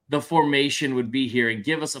the formation would be here and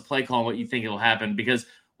give us a play call on what you think it will happen. Because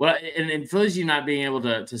and for those of you not being able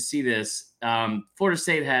to see this, Florida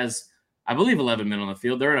State has, I believe, 11 men on the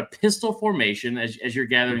field. They're in a pistol formation as you're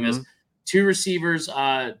gathering this. Two receivers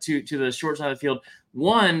to the short side of the field.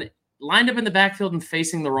 One lined up in the backfield and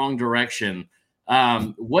facing the wrong direction.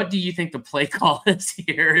 What do you think the play call is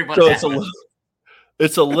here? So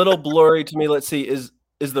it's a little blurry to me. Let's see.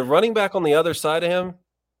 Is the running back on the other side of him?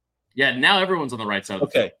 Yeah, now everyone's on the right side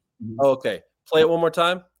of the field. Okay. Play it one more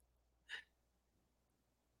time.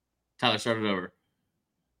 Tyler, start it over.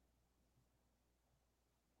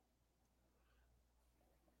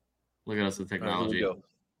 Look at us with technology. Right,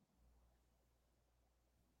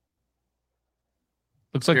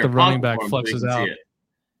 Looks like the running back flexes out.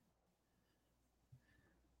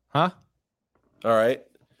 Huh? All right.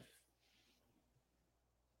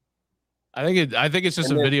 I think it's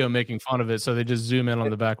just a video making fun of it, so they just zoom in on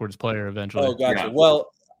the backwards player eventually. Oh, gotcha. Yeah.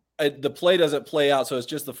 Well, the play doesn't play out, so it's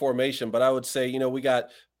just the formation. But I would say, we got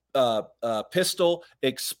pistol,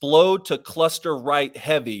 explode to cluster right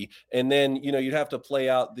heavy, and then you'd have to play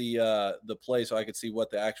out the play so I could see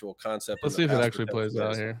what the actual concept. Let's see if it actually plays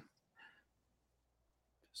out here.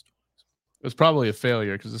 It was probably a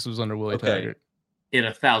failure because this was under Willie Taggart. It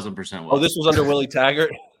 1,000% was. Oh, this was under Willie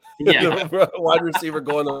Taggart. Yeah, wide receiver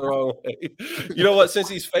going the wrong way. You know what? Since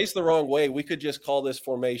he's faced the wrong way, we could just call this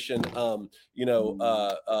formation, Marler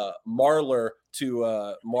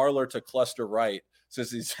to cluster right.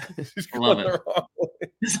 Since he's going the wrong way.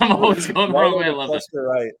 I'm always going the wrong way. I love it.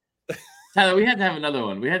 Right. Tyler, we had to have another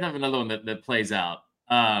one. We had to have another one that plays out.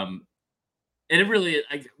 And it really,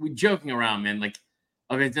 we're joking around, man. Like,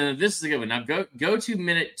 okay, this is a good one. Now go to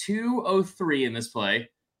minute 2:03 in this play.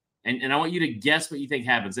 And I want you to guess what you think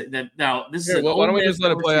happens. Now, this is why don't we just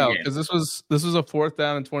let it play out? Because this was a 4th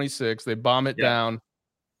down and 26. They bomb it down.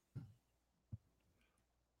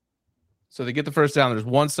 So they get the first down. There's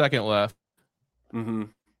 1 second left. Mm-hmm.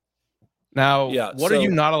 Now, what are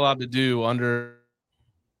you not allowed to do under?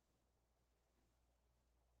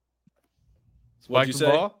 What'd you say?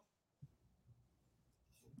 Ball?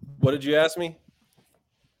 What did you ask me?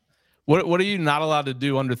 What are you not allowed to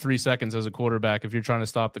do under 3 seconds as a quarterback if you're trying to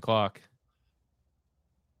stop the clock?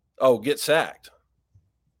 Oh, get sacked.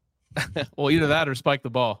 Well, either that or spike the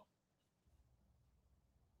ball.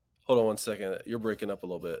 Hold on 1 second. You're breaking up a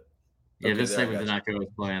little bit. Yeah, this segment did not go as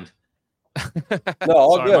planned. No,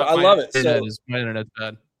 all good. I love it. My internet's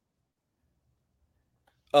bad.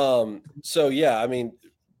 So yeah, I mean,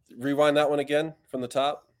 rewind that one again from the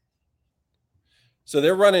top. So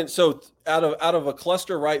they're running. So out of a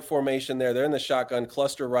cluster right formation, they're in the shotgun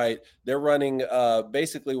cluster right. They're running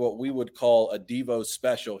basically what we would call a Devo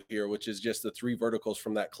special here, which is just the 3 verticals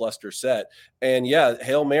from that cluster set. And yeah,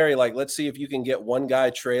 Hail Mary. Like, let's see if you can get one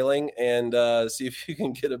guy trailing and see if you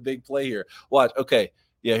can get a big play here. Watch. Okay.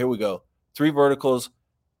 Yeah, here we go. 3 verticals.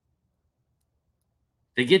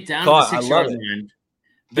 They get down to the 6-yard line.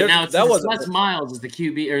 But now it's Les Miles is the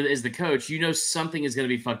QB or is the coach. Something is going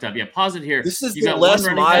to be fucked up. Yeah, pause it here. This is the Les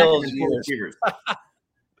Miles years.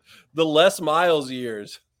 The Les Miles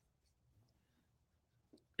years.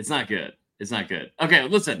 It's not good. Okay,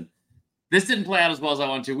 listen. This didn't play out as well as I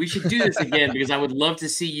want to. We should do this again because I would love to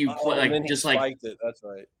see you play spiked it. That's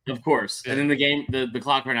right. Of course. Yeah. And then the game, the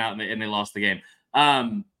clock ran out and they lost the game.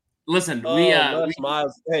 Listen, Les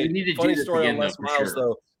Miles. Hey, we need to funny do this story again, on Les Miles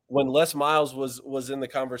though. When Les Miles was in the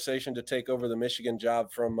conversation to take over the Michigan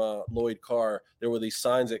job from Lloyd Carr, there were these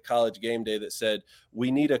signs at College Game Day that said,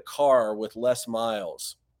 "We need a car with Les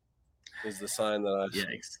Miles." Is the sign that I?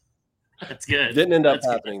 Yikes! That's good. Didn't end up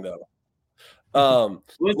happening though.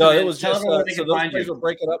 No, it was just so those plays were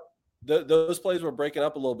breaking up. Those plays were breaking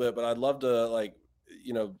up a little bit, but I'd love to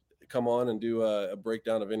come on and do a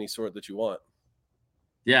breakdown of any sort that you want.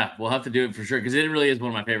 Yeah, we'll have to do it for sure because it really is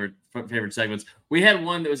one of my favorite segments. We had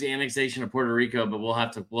one that was the annexation of Puerto Rico, but we'll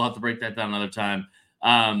have to break that down another time.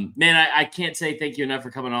 Man, I can't say thank you enough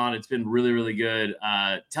for coming on. It's been really, really good.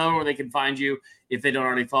 Tell them where they can find you if they don't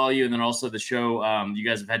already follow you, and then also the show. You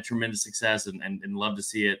guys have had tremendous success and love to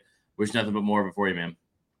see it. Wish nothing but more of it for you, man.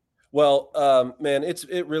 Well, man,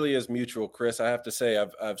 it really is mutual, Chris. I have to say,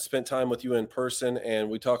 I've spent time with you in person,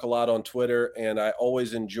 and we talk a lot on Twitter, and I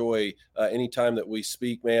always enjoy any time that we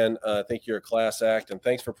speak, man. I think you're a class act, and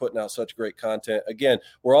thanks for putting out such great content. Again,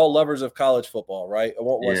 we're all lovers of college football, right? I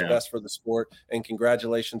want what's best for the sport, and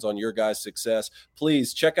congratulations on your guys' success.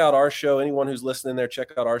 Please check out our show. Anyone who's listening there,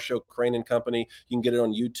 check out our show, Crane and Company. You can get it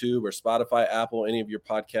on YouTube or Spotify, Apple, any of your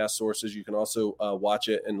podcast sources. You can also watch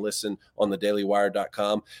it and listen on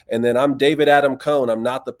thedailywire.com. And then I'm David Adam Cohn. I'm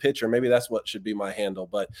not the pitcher. Maybe that's what should be my handle,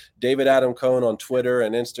 but David Adam Cohn on Twitter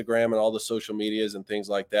and Instagram and all the social medias and things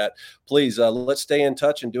like that. Please, let's stay in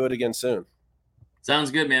touch and do it again soon.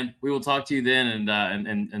 Sounds good, man. We will talk to you then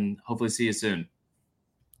and hopefully see you soon.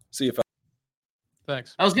 See you.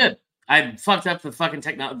 Thanks. That was good. I fucked up the fucking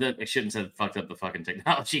technology. I shouldn't have said fucked up the fucking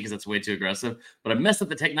technology because that's way too aggressive. But I messed up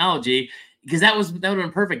the technology because that would have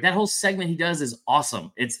been perfect. That whole segment he does is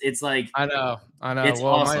awesome. It's like I know. It's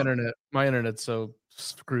well, awesome. my internet's so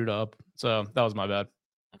screwed up. So that was my bad.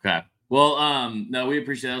 Okay. Well, no, we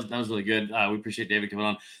appreciate that was really good. We appreciate David coming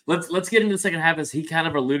on. Let's get into the second half as he kind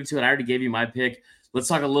of alluded to it. I already gave you my pick. Let's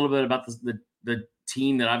talk a little bit about the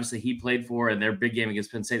team that obviously he played for and their big game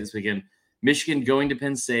against Penn State this weekend. Michigan going to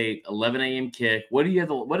Penn State, 11 a.m. kick. What do you have?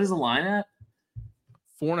 What is the line at?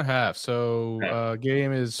 4.5. So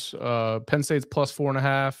game is Penn State's plus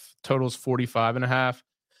 4.5. Total's 45.5.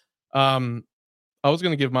 I was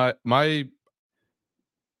going to give my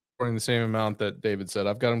scoring the same amount that David said.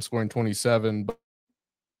 I've got them scoring 27, but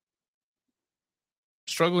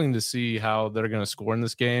struggling to see how they're going to score in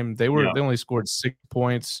this game. They only scored 6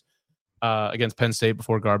 points against Penn State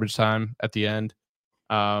before garbage time at the end.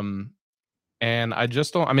 And I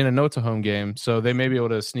just don't. I mean, I know it's a home game, so they may be able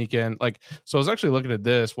to sneak in. So I was actually looking at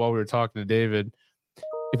this while we were talking to David.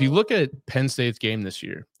 If you look at Penn State's game this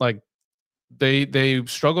year, they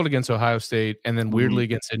struggled against Ohio State and then weirdly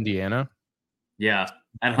against Indiana. Yeah,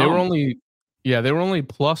 at they home. were only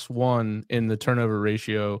 +1 in the turnover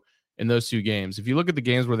ratio in those two games. If you look at the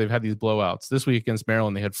games where they've had these blowouts, this week against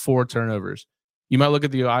Maryland, they had 4 turnovers. You might look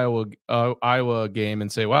at the Iowa game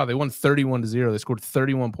and say, wow, they won 31-0. They scored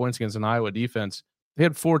 31 points against an Iowa defense. They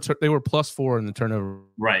had they were +4 in the turnover.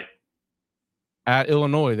 Right. At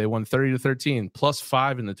Illinois, they won 30-13,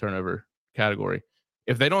 +5 in the turnover category.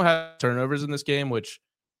 If they don't have turnovers in this game, which,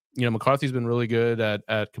 McCarthy's been really good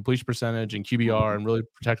at completion percentage and QBR and really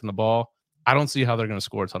protecting the ball, I don't see how they're going to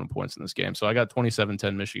score a ton of points in this game. So I got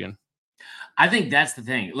 27-10 Michigan. I think that's the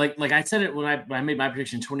thing. Like I said it when I made my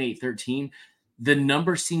prediction 28-13. The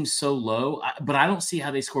number seems so low, but I don't see how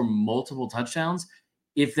they score multiple touchdowns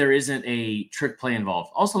if there isn't a trick play involved.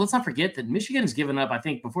 Also, let's not forget that Michigan has given up, I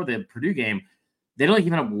think, before the Purdue game, they'd only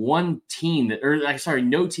given up no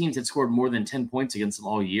teams had scored more than 10 points against them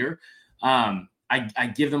all year. I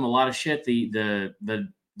give them a lot of shit. The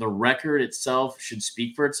record itself should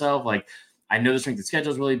speak for itself. I know the strength of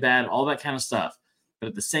schedule is really bad, all that kind of stuff. But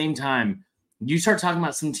at the same time, you start talking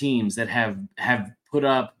about some teams that have put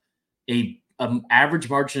up an average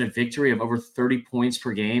margin of victory of over 30 points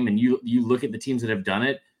per game, and you look at the teams that have done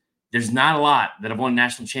it, there's not a lot that have won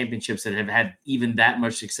national championships that have had even that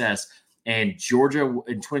much success. And Georgia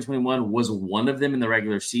in 2021 was one of them in the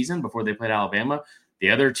regular season before they played Alabama.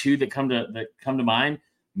 The other two that come to mind,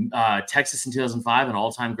 Texas in 2005, an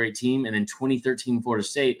all-time great team, and then 2013 Florida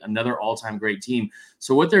State, another all-time great team.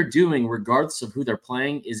 So what they're doing, regardless of who they're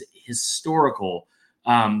playing, is historical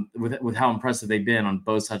with how impressive they've been on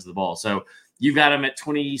both sides of the ball. So you've got them at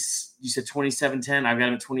 20. You said 27-10. I've got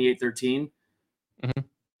them at 28-13. Mm-hmm.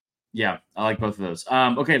 Yeah, I like both of those.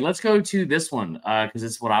 Okay, let's go to this one because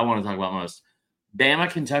it's what I want to talk about most. Bama,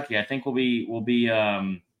 Kentucky. I think will be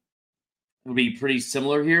pretty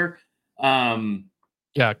similar here. Bama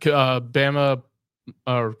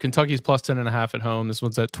or Kentucky's +10.5 at home. This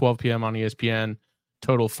one's at 12 p.m. on ESPN.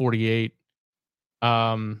 Total 48.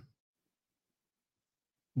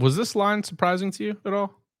 Was this line surprising to you at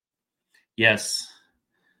all? Yes,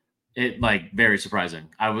 it very surprising.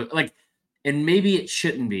 I would and maybe it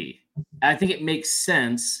shouldn't be. I think it makes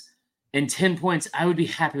sense. And 10 points, I would be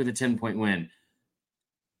happy with a 10-point win.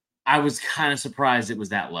 I was kind of surprised it was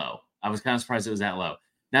that low.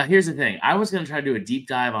 Now, here's the thing. I was going to try to do a deep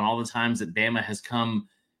dive on all the times that Bama has come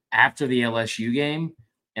after the LSU game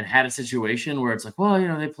and had a situation where it's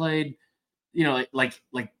they played, like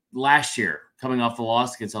last year, coming off the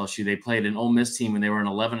loss against LSU, they played an Ole Miss team when they were an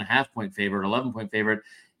 11.5-point favorite, 11-point favorite,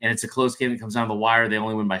 and it's a close game that comes down to the wire. They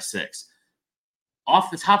only win by 6.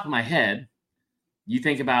 Off the top of my head, you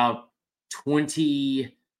think about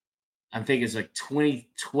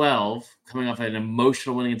 2012, coming off an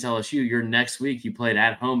emotional win against LSU. Your next week, you played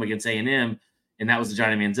at home against A&M, and that was the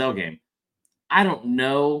Johnny Manziel game. I don't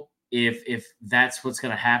know if that's what's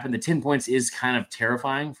going to happen. The 10 points is kind of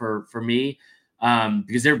terrifying for me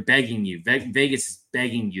because they're begging you. Vegas is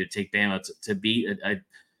begging you to take Bama to beat a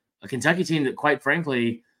Kentucky team that, quite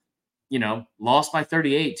frankly, lost by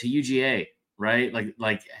 38 to UGA, right?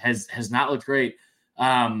 Has not looked great.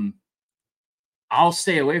 I'll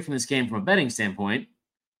stay away from this game from a betting standpoint,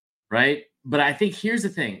 right? But I think here's the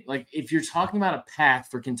thing. If you're talking about a path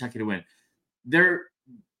for Kentucky to win, there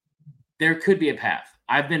could be a path.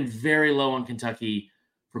 I've been very low on Kentucky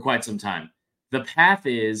for quite some time. The path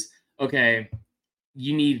is, okay,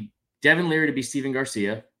 you need Devin Leary to be Steven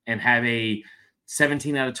Garcia and have a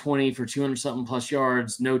 17 out of 20 for 200-something plus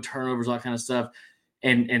yards, no turnovers, all that kind of stuff,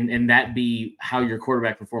 and that be how your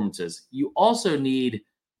quarterback performance is. You also need,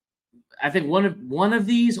 I think, one of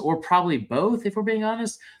these, or probably both, if we're being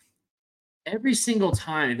honest. Every single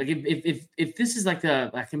time, if this is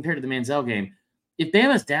compared to the Manziel game, if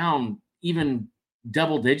Bama's down even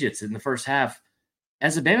double digits in the first half,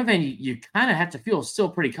 as a Bama fan, you kind of have to feel still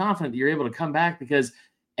pretty confident that you're able to come back, because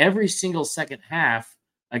every single second half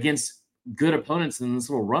against good opponents in this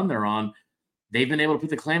little run they're on, they've been able to put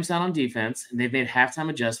the clamps down on defense, and they've made halftime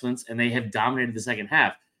adjustments, and they have dominated the second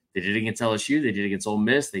half. They did it against LSU. They did it against Ole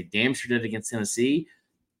Miss. They damn sure did it against Tennessee.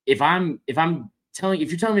 If you're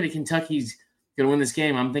telling me that Kentucky's going to win this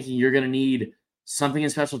game, I'm thinking you're going to need something in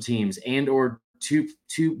special teams and or two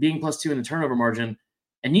being +2 in the turnover margin,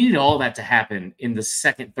 and you need all that to happen in the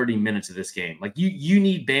second 30 minutes of this game. Like you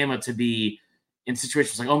need Bama to be in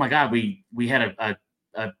situations like, oh my God, we had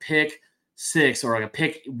a pick six or like a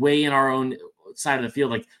pick way in our own side of the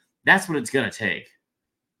field. Like that's what it's going to take.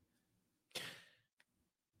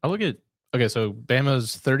 I look at so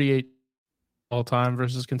Bama's 38 all time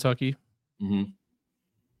versus Kentucky. Mm-hmm.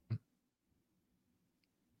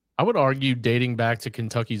 I would argue dating back to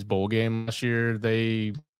Kentucky's bowl game last year,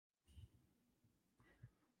 they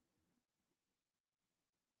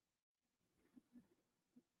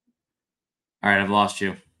All right, I've lost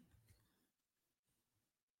you.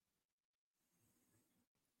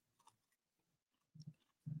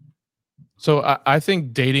 So I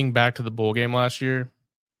think dating back to the bowl game last year,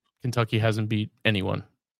 Kentucky hasn't beat anyone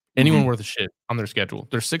worth a shit on their schedule.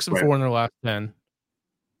 They're 6-4 in their last 10.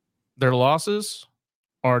 Their losses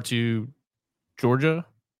are to Georgia,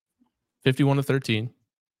 51-13,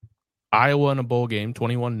 Iowa in a bowl game,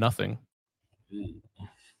 21-0.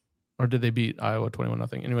 Or did they beat Iowa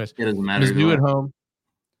 21-0? Anyways, it doesn't matter. Mizzou at home,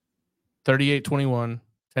 38-21.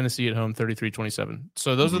 Tennessee at home, 33-27.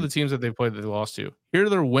 So those are the teams that they played that they lost to. Here are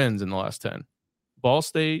their wins in the last 10. Ball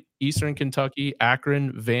State, Eastern Kentucky,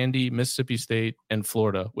 Akron, Vandy, Mississippi State, and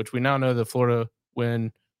Florida, which we now know the Florida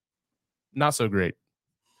win, not so great.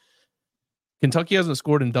 Kentucky hasn't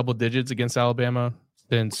scored in double digits against Alabama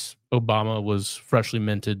since Obama was freshly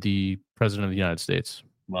minted the president of the United States.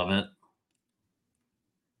 Love it.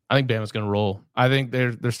 I think Bama's going to roll. I think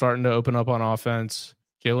they're starting to open up on offense.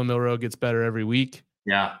 Jalen Milroe gets better every week.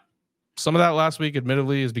 Yeah. Some of that last week,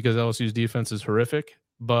 admittedly, is because LSU's defense is horrific,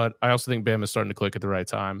 but I also think Bama's starting to click at the right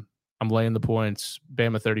time. I'm laying the points.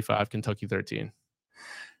 Bama 35, Kentucky 13.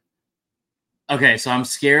 Okay, so I'm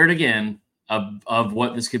scared again of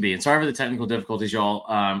what this could be. And sorry for the technical difficulties, y'all.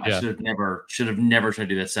 I should have never tried to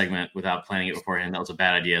do that segment without planning it beforehand. That was a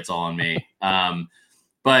bad idea. It's all on me.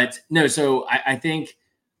 But no, so I think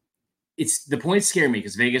it's the points scare me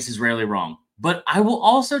because Vegas is rarely wrong. But I will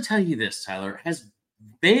also tell you this, Tyler. Has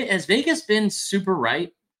Vegas been super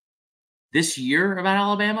right this year about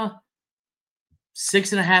Alabama?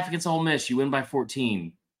 6.5 against Ole Miss, you win by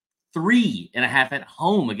 14. 3.5 at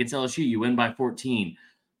home against LSU, you win by 14.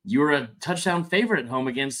 You were a touchdown favorite at home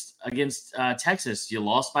against Texas. You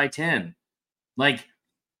lost by 10. Like,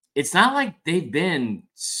 it's not like they've been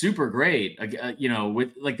super great.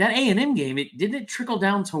 With like that A&M game, didn't it trickle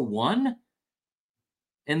down to 1?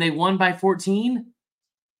 And they won by 14?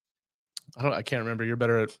 I can't remember. You're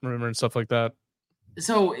better at remembering stuff like that.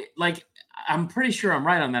 So, like, I'm pretty sure I'm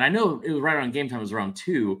right on that. I know it was right around game time. It was around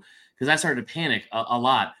 2 because I started to panic a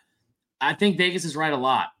lot. I think Vegas is right a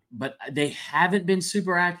lot, but they haven't been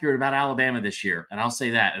super accurate about Alabama this year, and I'll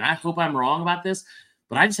say that. And I hope I'm wrong about this,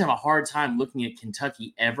 but I just have a hard time looking at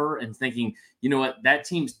Kentucky ever and thinking, you know what, that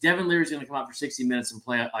team's Devin Leary's going to come out for 60 minutes and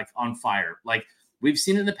play like on fire. Like we've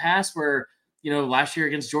seen in the past where, last year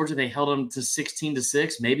against Georgia, they held them to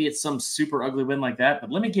 16-6. Maybe it's some super ugly win like that,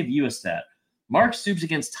 but let me give you a stat. Mark Stoops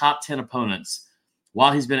against top 10 opponents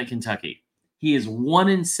while he's been at Kentucky. He is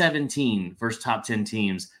 1-17 versus top 10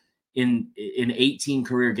 teams in 18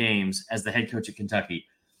 career games as the head coach at Kentucky.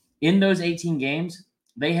 In those 18 games,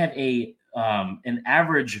 they had an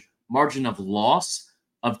average margin of loss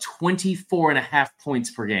of 24.5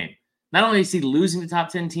 points per game. Not only is he losing to top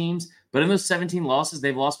 10 teams, but in those 17 losses,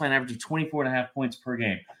 they've lost by an average of 24.5 points per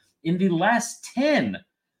game. In the last 10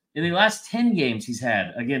 games he's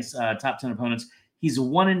had against top 10 opponents, he's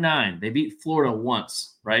 1-9. They beat Florida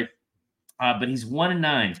once, right? But he's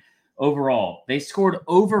 1-9 overall. They scored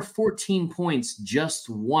over 14 points just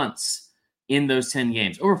once in those 10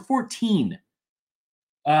 games. Over 14.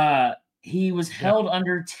 He was held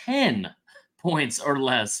under 10 points or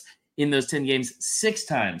less in those 10 games 6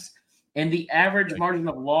 times. And the average margin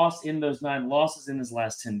of loss in those 9 losses in his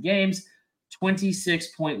last 10 games,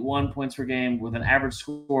 26.1 points per game with an average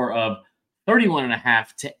score of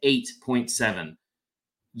 31.5 to 8.7.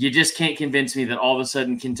 You just can't convince me that all of a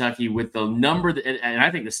sudden Kentucky with the number, and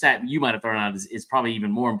I think the stat you might have thrown out is probably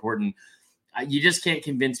even more important. You just can't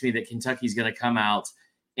convince me that Kentucky's going to come out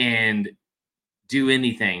and do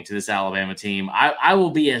anything to this Alabama team. I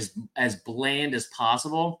will be as bland as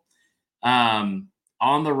possible.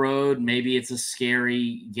 On the road, maybe it's a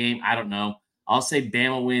scary game. I don't know. I'll say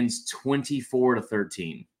Bama wins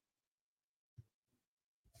 24-13.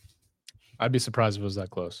 I'd be surprised if it was that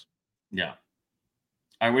close. Yeah.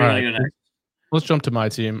 All right, where do you want to go next? Let's jump to my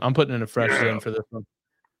team. I'm putting in a fresh in for this one.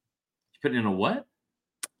 You putting in a what?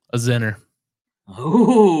 A Zinner.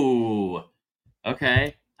 Oh,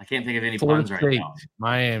 okay. I can't think of any Florida puns right State, now.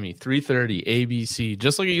 Miami, 3:30 ABC,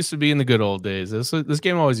 just like it used to be in the good old days. This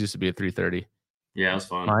game always used to be at 3:30. Yeah, it was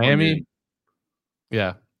fun. Miami,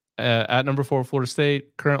 yeah, at number 4, Florida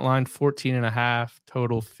State. Current line 14.5,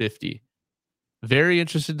 total 50. Very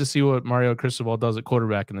interested to see what Mario Cristobal does at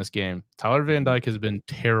quarterback in this game. Tyler Van Dyke has been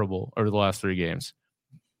terrible over the last 3 games.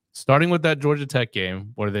 Starting with that Georgia Tech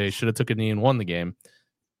game where they should have took a knee and won the game.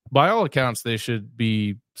 By all accounts, they should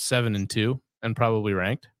be 7-2 and probably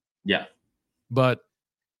ranked. Yeah. But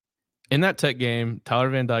in that Tech game, Tyler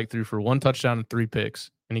Van Dyke threw for 1 touchdown and 3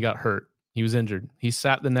 picks, and he got hurt. He was injured. He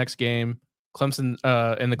sat the next game, Clemson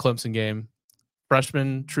in the Clemson game.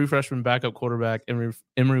 True freshman backup quarterback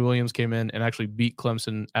Emory Williams came in and actually beat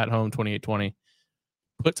Clemson at home 28-20.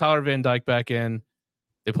 Put Tyler Van Dyke back in.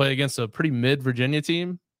 They play against a pretty mid Virginia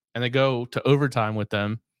team, and they go to overtime with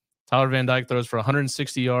them. Tyler Van Dyke throws for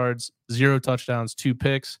 160 yards, 0 touchdowns, 2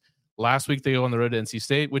 picks. Last week, they go on the road to NC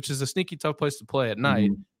State, which is a sneaky tough place to play at night.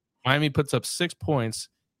 Miami puts up 6 points.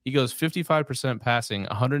 He goes 55% passing,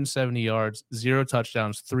 170 yards, 0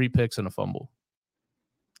 touchdowns, 3 picks, and a fumble.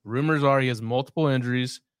 Rumors are he has multiple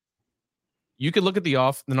injuries. You could look at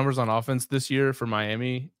the numbers on offense this year for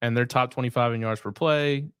Miami, and they're top 25 in yards per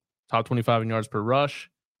play, top 25 in yards per rush.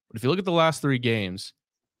 But if you look at the last 3 games,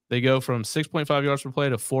 they go from 6.5 yards per play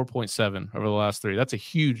to 4.7 over the last 3. That's a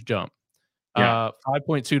huge jump. Yeah.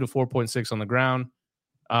 5.2 to 4.6 on the ground.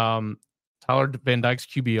 Tyler Van Dyke's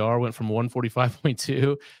QBR went from 145.2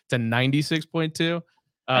 to 96.2.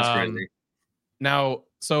 That's crazy. Now,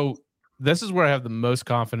 so this is where I have the most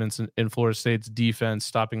confidence in Florida State's defense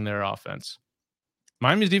stopping their offense.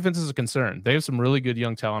 Miami's defense is a concern. They have some really good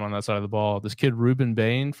young talent on that side of the ball. This kid, Ruben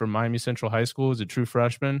Bain from Miami Central High School, is a true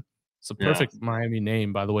freshman. It's a perfect Miami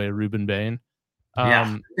name, by the way, Ruben Bain.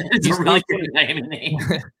 It's a really good Miami name.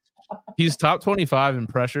 He's top 25 in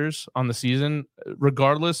pressures on the season,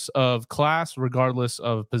 regardless of class, regardless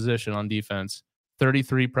of position on defense.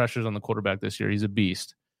 33 pressures on the quarterback this year. He's a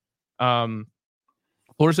beast. Florida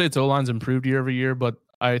State's O-line's improved year over year, but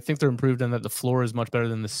I think they're improved in that the floor is much better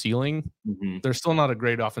than the ceiling. They're still not a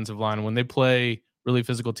great offensive line. When they play really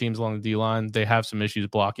physical teams along the D-line, they have some issues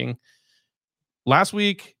blocking. Last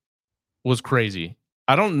week was crazy.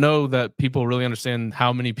 I don't know that people really understand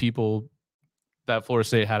how many people that Florida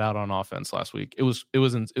State had out on offense last week. It was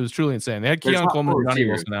truly insane. They had Keon Coleman and Johnny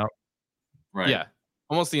Wilson out. Right. Yeah.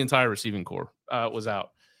 Almost the entire receiving core was out.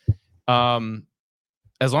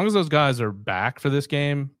 As long as those guys are back for this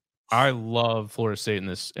game, I love Florida State in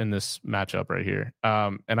this matchup right here.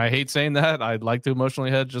 And I hate saying that. I'd like to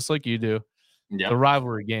emotionally hedge just like you do. Yep. It's a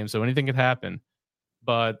rivalry game, so anything could happen.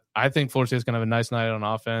 But I think Florida State's going to have a nice night on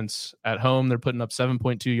offense. At home, they're putting up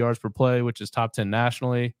 7.2 yards per play, which is top 10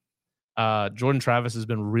 nationally. Jordan Travis has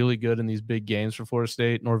been really good in these big games for Florida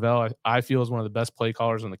State. Norvell, I feel, is one of the best play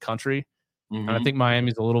callers in the country. And I think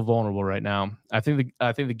Miami's a little vulnerable right now. I think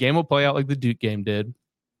the game will play out like the Duke game did,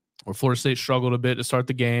 where Florida State struggled a bit to start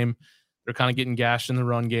the game. They're kind of getting gashed in the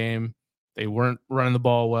run game. They weren't running the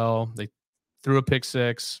ball well. They threw a pick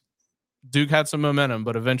six. Duke had some momentum,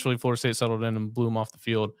 but eventually Florida State settled in and blew them off the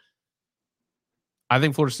field. I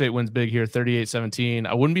think Florida State wins big here, 38-17.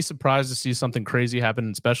 I wouldn't be surprised to see something crazy happen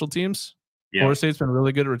in special teams. Yeah. Florida State's been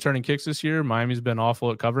really good at returning kicks this year. Miami's been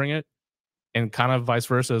awful at covering it, and kind of vice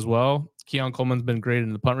versa as well. Keon Coleman's been great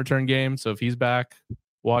in the punt return game, so if he's back,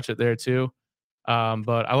 watch it there too.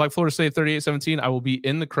 But I like Florida State 38-17. I will be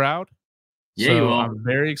in the crowd. Yeah, so you will. I'm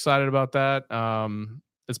very excited about that.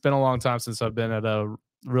 It's been a long time since I've been at a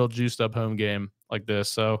real juiced up home game like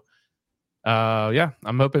this. So, yeah,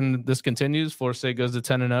 I'm hoping this continues. Florida State goes to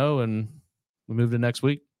 10-0 and we move to next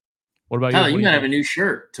week. What about Tyler, you? You might have a new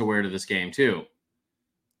shirt to wear to this game too.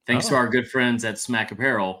 Thanks to our good friends at Smack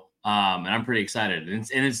Apparel. And I'm pretty excited. And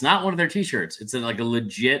it's not one of their t-shirts. It's like a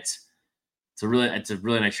legit. It's a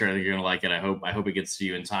really nice shirt. I think you're gonna like it. I hope it gets to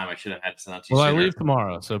you in time. I should have had to send out to you. Well, I leave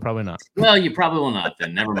tomorrow, so probably not. Well, you probably will not.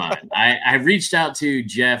 Then never mind. I reached out to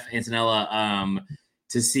Jeff Antonella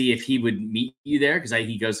to see if he would meet you there because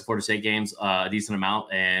he goes to Florida State games a decent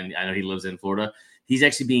amount, and I know he lives in Florida. He's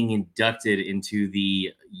actually being inducted into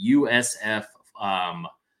the USF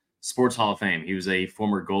Sports Hall of Fame. He was a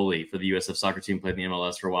former goalie for the USF soccer team, played in the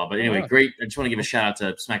MLS for a while. But anyway, great. I just want to give a shout out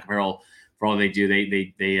to Smack Apparel for all they do.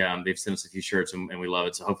 They've sent us a few shirts and we love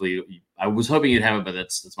it. So hopefully, I was hoping you'd have it, but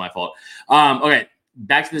that's my fault. Okay,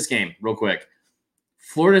 back to this game real quick.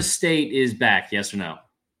 Florida State is back, yes or no?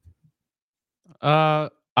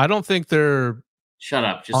 I don't think they're. Shut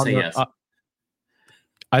up. Just say yes.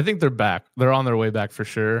 I think they're back. They're on their way back for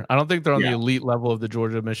sure. I don't think they're on the elite level of the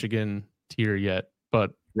Georgia-Michigan tier yet,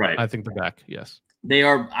 but I think they're back. Yes. They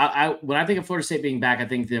are. When I think of Florida State being back, I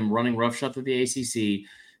think them running roughshod through the ACC,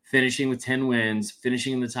 finishing with 10 wins,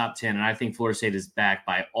 finishing in the top 10, and I think Florida State is back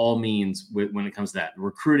by all means when it comes to that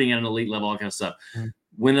recruiting at an elite level, all kind of stuff.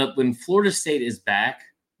 Mm-hmm. When Florida State is back,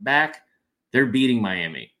 they're beating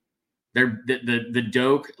Miami. They're the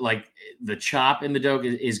doke, like the chop in the doke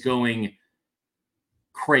is going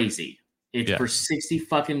crazy. It's for 60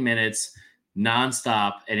 fucking minutes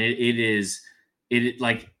nonstop, and it's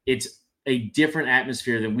a different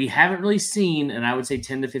atmosphere than we haven't really seen, and I would say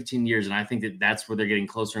 10 to 15 years, and I think that's where they're getting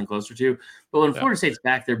closer and closer to. But when Florida State's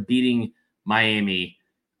back, they're beating Miami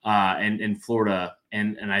and Florida,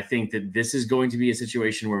 and I think that this is going to be a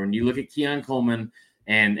situation where when you look at Keon Coleman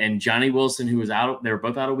and Johnny Wilson, who was out, they were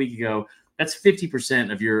both out a week ago, that's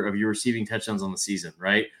 50% of your receiving touchdowns on the season,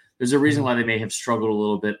 right? There's a reason why they may have struggled a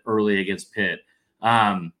little bit early against Pitt.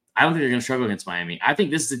 I don't think they're going to struggle against Miami. I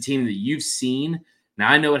think this is a team that you've seen. Now,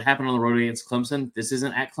 I know what happened on the road against Clemson. This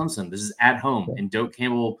isn't at Clemson. This is at home in Doak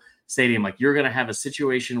Campbell Stadium. Like, you're going to have a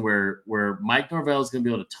situation where Mike Norvell is going to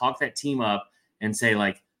be able to talk that team up and say,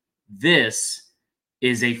 like, this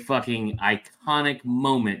is a fucking iconic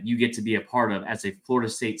moment you get to be a part of as a Florida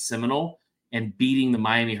State Seminole and beating the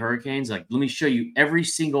Miami Hurricanes. Like, let me show you every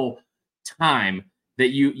single time that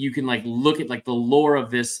you can like look at like the lore of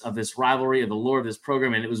this rivalry, of the lore of this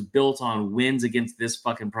program, and it was built on wins against this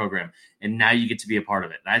fucking program, and now you get to be a part of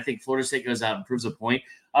it. And I think Florida State goes out and proves a point.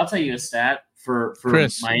 I'll tell you a stat for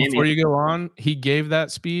Chris, Miami. Before you go on, he gave that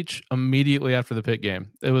speech immediately after the Pitt game.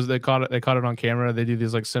 They caught it on camera. They do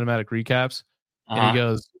these like cinematic recaps, and he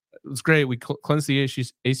goes, "It's great. We cleansed the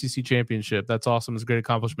ACC championship. That's awesome. It's a great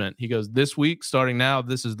accomplishment." He goes, "This week, starting now,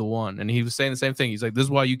 this is the one." And he was saying the same thing. He's like, "This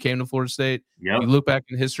is why you came to Florida State. Yep. You look back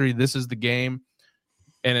in history. This is the game."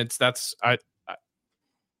 And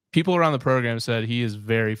people around the program said he is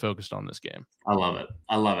very focused on this game. I love it.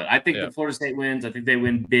 I think that Florida State wins. I think they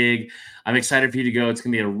win big. I'm excited for you to go. It's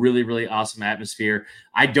going to be a really, really awesome atmosphere.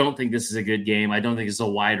 I don't think this is a good game. I don't think it's a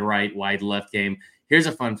wide right, wide left game. Here's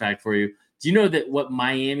a fun fact for you. Do you know that what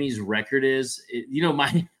Miami's record is?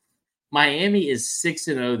 Miami is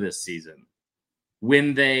 6-0 this season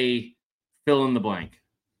when they fill in the blank.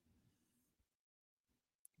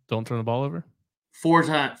 Don't turn the ball over?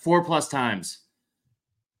 4+ times.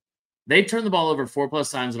 They've turned the ball over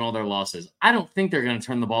 4+ times in all their losses. I don't think they're going to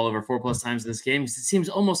turn the ball over 4+ times in this game. It seems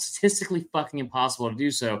almost statistically fucking impossible to do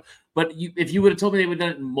so. But if you would have told me they would have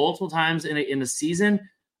done it multiple times in the season,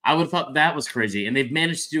 I would have thought that was crazy. And they've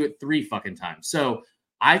managed to do it 3 fucking times. So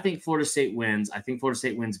I think Florida State wins. I think Florida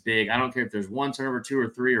State wins big. I don't care if there's 1 turnover, 2 or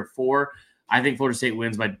 3 or 4. I think Florida State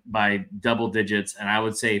wins by double digits. And I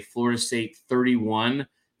would say Florida State 31-10.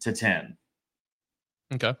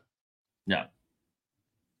 Okay. Yeah.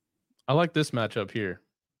 I like this matchup here.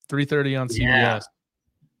 3:30 on CBS. Yeah.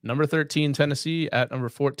 Number 13, Tennessee at number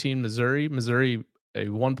 14, Missouri. Missouri, a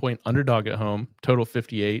 1-point underdog at home, total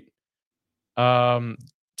 58.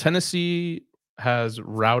 Tennessee has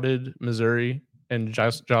routed Missouri in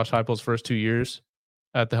Josh Heupel's first 2 years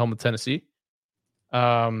at the helm of Tennessee.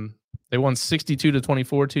 They won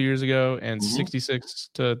 62-24 2 years ago and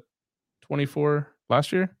 66-24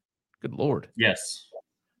 last year. Good Lord. Yes.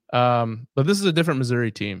 But this is a different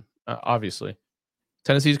Missouri team, obviously.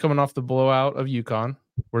 Tennessee's coming off the blowout of UConn,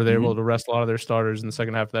 where they were able to rest a lot of their starters in the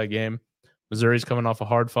second half of that game. Missouri's coming off a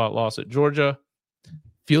hard-fought loss at Georgia.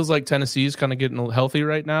 Feels like Tennessee's kind of getting healthy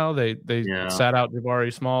right now. They sat out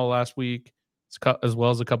Jabari Small last week, as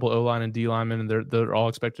well as a couple O-line and D-linemen, and they're all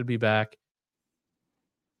expected to be back.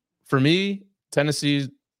 For me, Tennessee's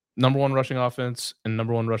number 1 rushing offense and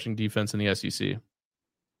number 1 rushing defense in the SEC.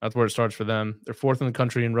 That's where it starts for them. They're 4th in the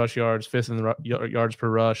country in rush yards, 5th in the yards per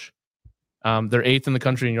rush. They're 8th in the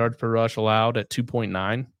country in yards per rush allowed at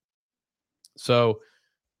 2.9. So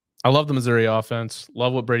I love the Missouri offense.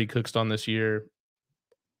 Love what Brady Cook's done this year.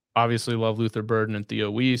 Obviously love Luther Burden and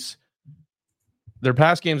Theo Weiss. Their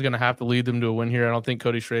pass game is going to have to lead them to a win here. I don't think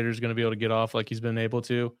Cody Schrader is going to be able to get off like he's been able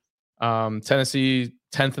to. Tennessee,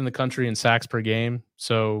 10th in the country in sacks per game.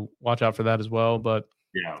 So watch out for that as well. But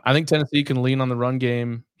I think Tennessee can lean on the run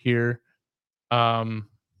game here. I'm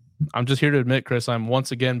just here to admit, Chris, I'm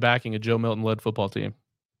once again backing a Joe Milton-led football team.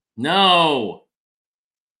 No.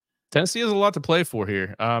 Tennessee has a lot to play for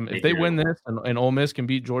here. If they win this and Ole Miss can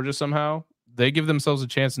beat Georgia somehow, they give themselves a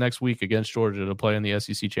chance next week against Georgia to play in the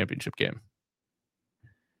SEC championship game.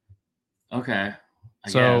 Okay.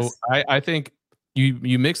 I think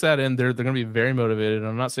you mix that in, they're going to be very motivated. And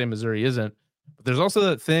I'm not saying Missouri isn't, but there's also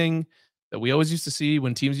that thing that we always used to see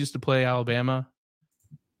when teams used to play Alabama,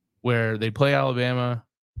 where they play Alabama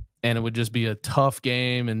and it would just be a tough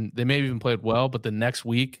game, and they may have even played well, but the next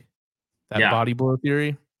week, that body blow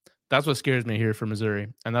theory, That's what scares me here for Missouri,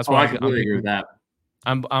 and that's I why completely agree with that.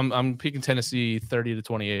 I'm picking Tennessee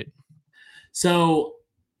 30-28. So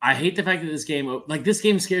I hate the fact that this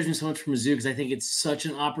game scares me so much for Mizzou because I think it's such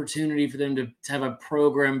an opportunity for them to have a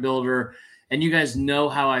program builder. And you guys know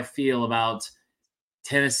how I feel about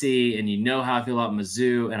Tennessee, and you know how I feel about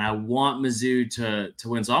Mizzou, and I want Mizzou to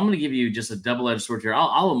win. So I'm going to give you just a double-edged sword here.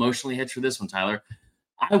 I'll emotionally hedge for this one, Tyler.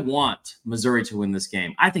 I want Missouri to win this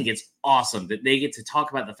game. I think it's awesome that they get to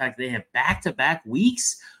talk about the fact that they have back-to-back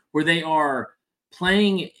weeks where they are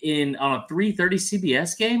playing on a 3:30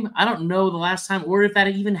 CBS game. I don't know the last time or if that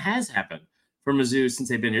even has happened for Mizzou since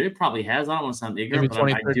they've been here. It probably has. I don't want to sound ignorant,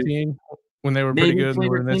 Maybe 2013 when they were pretty good and they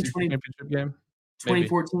were in the SEC championship game.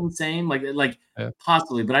 2014, same, like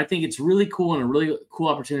possibly. But I think it's really cool and a really cool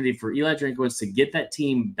opportunity for Eli Drinkwitz to get that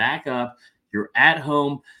team back up. You're at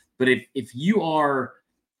home, but if you are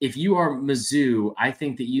Mizzou, I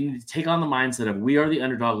think that you need to take on the mindset of we are the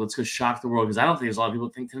underdog. Let's go shock the world, because I don't think there's a lot of people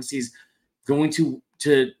that think Tennessee's going to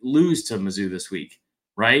lose to Mizzou this week,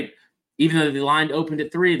 right? Even though the line opened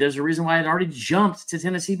at 3, there's a reason why it already jumped to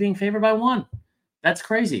Tennessee being favored by 1. That's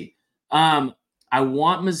crazy. I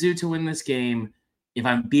want Mizzou to win this game. If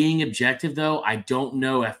I'm being objective, though, I don't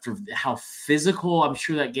know after how physical I'm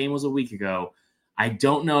sure that game was a week ago. I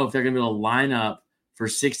don't know if they're going to be able to line up for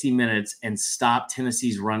 60 minutes and stop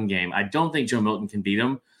Tennessee's run game. I don't think Joe Milton can beat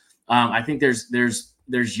them. I think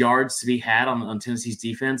there's yards to be had on Tennessee's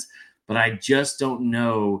defense, but I just don't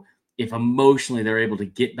know if emotionally they're able to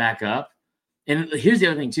get back up. And here's the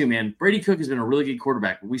other thing too, man. Brady Cook has been a really good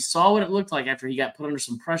quarterback. We saw what it looked like after he got put under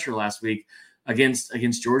some pressure last week against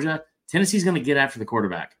Georgia. Tennessee's going to get after the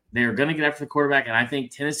quarterback. They are going to get after the quarterback, and I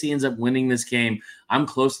think Tennessee ends up winning this game. I'm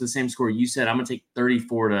close to the same score you said. I'm going to take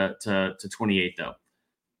 34 to 28, though.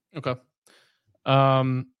 Okay.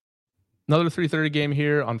 Another 3:30 game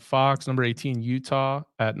here on Fox. Number 18, Utah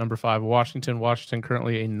at number 5, Washington. Washington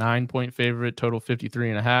currently a 9-point favorite, total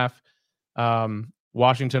 53.5.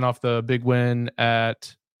 Washington off the big win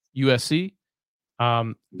at USC.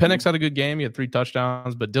 Penix had a good game. He had 3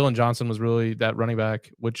 touchdowns, but Dylan Johnson was really that running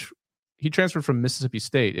back, which he transferred from Mississippi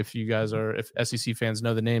State. If SEC fans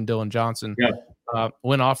know the name Dylan Johnson,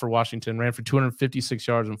 went off for Washington, ran for 256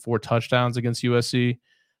 yards and 4 touchdowns against USC.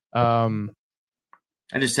 I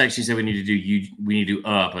just actually said we need to do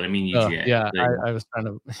but I mean UGA. Yeah, I was trying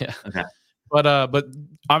to Okay. But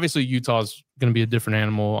obviously Utah's going to be a different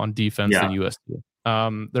animal on defense than USC.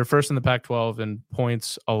 They're first in the Pac-12 in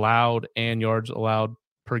points allowed and yards allowed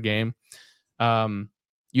per game.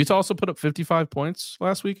 Utah also put up 55 points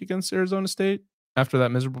last week against Arizona State after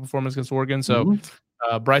that miserable performance against Oregon. So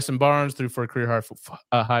Bryson Barnes threw for a career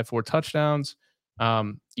high 4 touchdowns.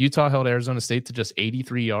 Utah held Arizona State to just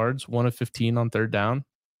 83 yards, 1 of 15 on third down.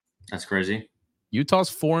 That's crazy. Utah's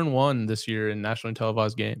 4-1 this year in nationally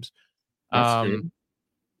televised games. Good.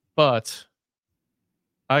 But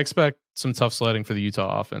I expect some tough sledding for the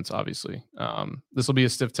Utah offense, obviously. This will be a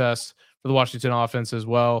stiff test for the Washington offense as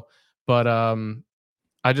well. But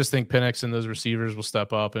I just think Penix and those receivers will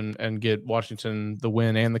step up and get Washington the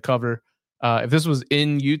win and the cover. If this was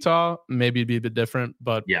in Utah, maybe it'd be a bit different,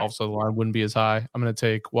 but also the line wouldn't be as high. I'm going to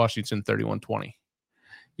take Washington 31-20.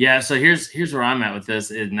 Yeah, so here's where I'm at with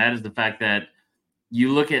this, and that is the fact that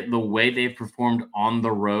you look at the way they've performed on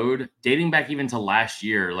the road, dating back even to last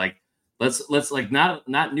year. Like let's like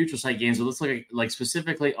not neutral site games, but let's look at like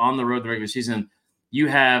specifically on the road the regular season. You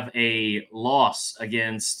have a loss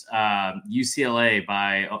against UCLA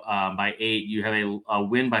by 8. You have a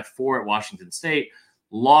win by 4 at Washington State.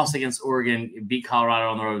 Loss against Oregon, beat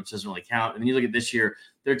Colorado on the road, which doesn't really count. And then you look at this year,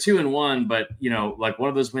 they're 2-1, but like one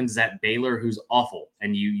of those wins is at Baylor, who's awful,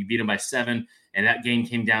 and you beat them by 7, and that game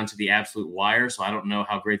came down to the absolute wire. So I don't know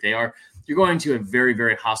how great they are. You're going to a very,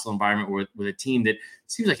 very hostile environment with a team that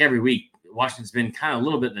seems like every week Washington's been kind of a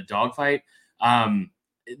little bit in the dogfight. The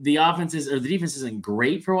defense isn't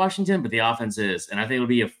great for Washington, but the offense is, and I think it'll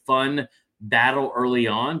be a fun battle early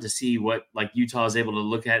on to see what like Utah is able to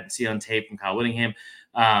look at and see on tape from Kyle Whittingham.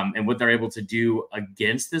 And what they're able to do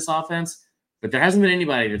against this offense. But there hasn't been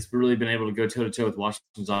anybody that's really been able to go toe-to-toe with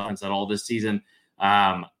Washington's offense at all this season.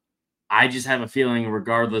 I just have a feeling,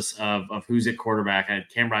 regardless of who's at quarterback,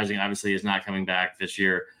 Cam Rising obviously is not coming back this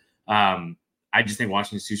year. I just think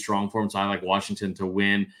Washington's too strong for him, so I like Washington to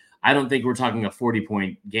win. I don't think we're talking a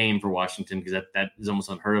 40-point game for Washington because that is almost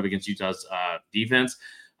unheard of against Utah's defense.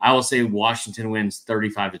 I will say Washington wins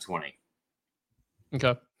 35-20.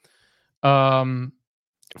 Okay.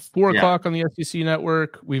 4 o'clock on the SEC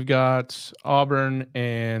network. We've got Auburn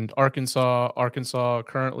and Arkansas. Arkansas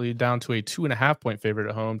currently down to a 2.5-point favorite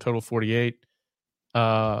at home, total 48.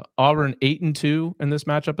 Auburn 8-2 in this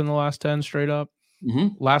matchup in the last 10 straight up.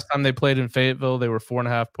 Mm-hmm. Last time they played in Fayetteville, they were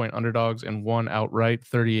 4.5-point underdogs and won outright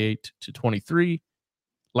 38-23.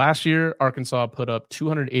 Last year, Arkansas put up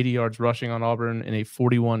 280 yards rushing on Auburn in a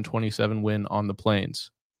 41-27 win on the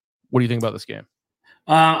Plains. What do you think about this game?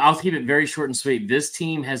 I'll keep it very short and sweet. This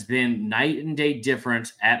team has been night and day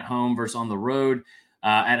different at home versus on the road.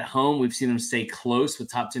 At home, we've seen them stay close with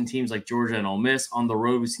top 10 teams like Georgia and Ole Miss. On the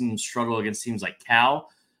road, we've seen them struggle against teams like Cal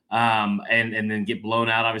and then get blown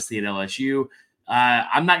out, obviously, at LSU.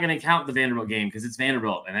 I'm not going to count the Vanderbilt game because it's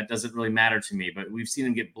Vanderbilt, and that doesn't really matter to me. But we've seen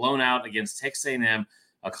them get blown out against Texas A&M,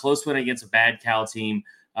 a close win against a bad Cal team,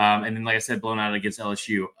 and then, like I said, blown out against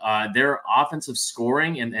LSU. Their offensive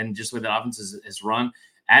scoring and just the way the offense is run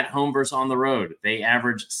at home versus on the road, they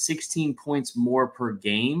average 16 points more per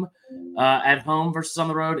game at home versus on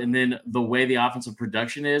the road. And then the way the offensive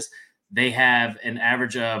production is, they have an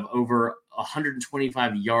average of over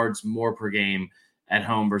 125 yards more per game at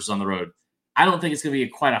home versus on the road. I don't think it's going to be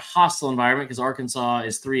quite a hostile environment because Arkansas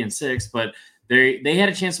is 3-6, but they had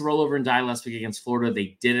a chance to roll over and die last week against Florida.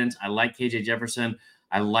 They didn't. I like KJ Jefferson.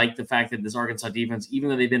 I like the fact that this Arkansas defense, even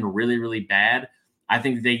though they've been really, really bad, I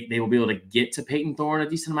think they will be able to get to Peyton Thorne a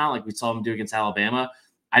decent amount, like we saw them do against Alabama.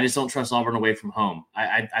 I just don't trust Auburn away from home.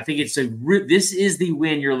 I think this is the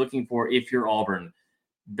win you're looking for if you're Auburn,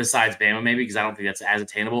 besides Bama maybe, because I don't think that's as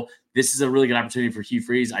attainable. This is a really good opportunity for Hugh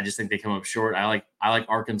Freeze. I just think they come up short. I like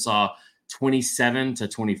Arkansas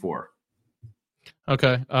 27-24.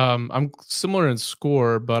 Okay. I'm similar in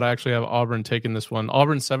score, but I actually have Auburn taking this one.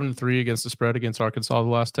 Auburn 7-3 against the spread against Arkansas the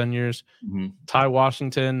last 10 years. Mm-hmm. Ty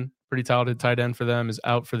Washington, pretty talented tight end for them, is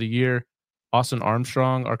out for the year. Austin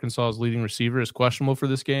Armstrong, Arkansas's leading receiver, is questionable for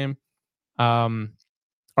this game.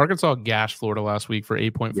 Arkansas gashed Florida last week for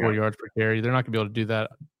 8.4 yards per carry. They're not going to be able to do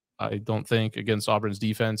that, I don't think, against Auburn's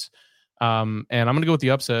defense. And I'm going to go with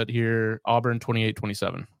the upset here, Auburn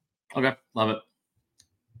 28-27. Okay, love it.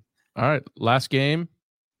 All right, last game.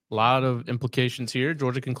 A lot of implications here.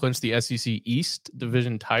 Georgia can clinch the SEC East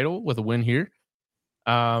division title with a win here.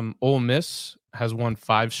 Ole Miss has won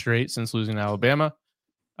 5 straight since losing to Alabama.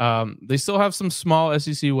 They still have some small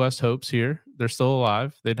SEC West hopes here. They're still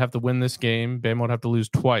alive. They'd have to win this game. Bama would have to lose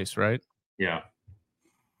twice, right? Yeah.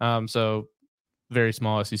 So very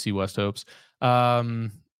small SEC West hopes. I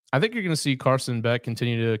think you're going to see Carson Beck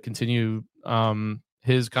continue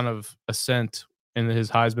his kind of ascent in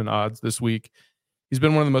his Heisman odds this week. He's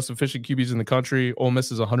been one of the most efficient QBs in the country. Ole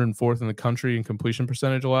Miss is 104th in the country in completion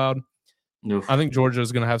percentage allowed. Oof. I think Georgia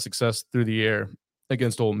is going to have success through the air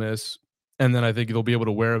against Ole Miss. And then I think they'll be able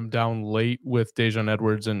to wear him down late with Dejon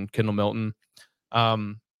Edwards and Kendall Milton.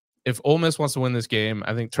 If Ole Miss wants to win this game,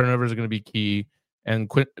 I think turnovers are going to be key. And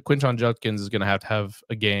Quinton Judkins is going to have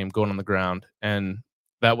a game going on the ground. And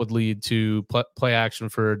that would lead to play action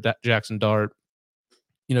for Jackson Dart.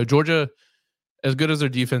 You know, Georgia, as good as their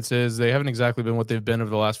defense is, they haven't exactly been what they've been over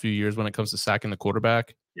the last few years when it comes to sacking the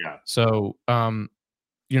quarterback. Yeah. So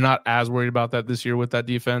you're not as worried about that this year with that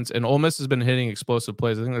defense. And Ole Miss has been hitting explosive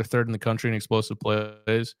plays. I think they're 3rd in the country in explosive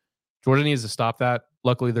plays. Georgia needs to stop that.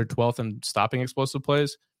 Luckily, they're 12th in stopping explosive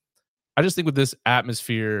plays. I just think with this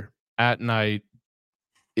atmosphere at night,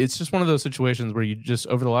 it's just one of those situations where you just,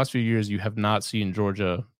 over the last few years, you have not seen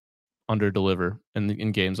Georgia under-deliver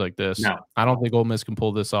in games like this. No. I don't think Ole Miss can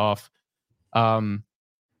pull this off. The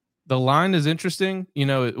line is interesting. You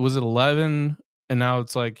know, it was at 11, and now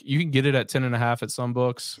it's like you can get it at 10.5 at some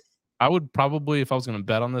books. I would probably, if I was going to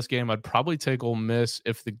bet on this game, I'd probably take Ole Miss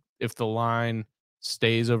if the line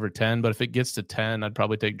stays over 10. But if it gets to 10, I'd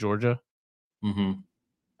probably take Georgia.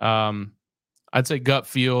 Mm-hmm. I'd say gut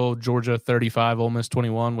feel Georgia 35, Ole Miss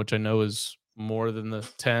 21, which I know is more than the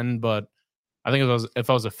 10. But I think if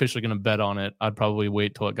I was officially going to bet on it, I'd probably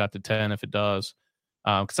wait till it got to 10 if it does.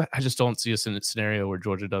 Because I just don't see a scenario where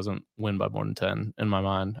Georgia doesn't win by more than 10 in my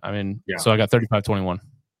mind. I mean, So I got 35-21.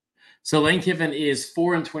 So Lane Kiffin is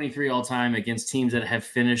 4-23 all time against teams that have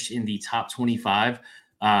finished in the top 25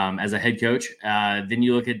 as a head coach. Then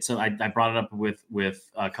you look at, so I brought it up with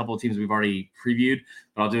a couple of teams we've already previewed,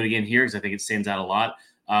 but I'll do it again here because I think it stands out a lot.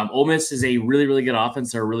 Ole Miss is a really, really good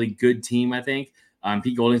offense. They're a really good team, I think.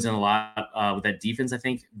 Pete Golding's done a lot with that defense, I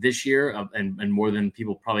think, this year, and more than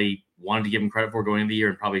people probably wanted to give him credit for going into the year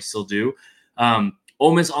and probably still do.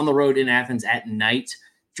 Ole Miss on the road in Athens at night.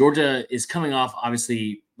 Georgia is coming off,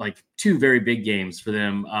 obviously, like 2 very big games for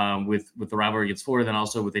them with the rivalry against Florida, then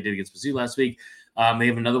also what they did against Mizzou last week. They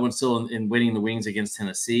have another one still in waiting in the wings against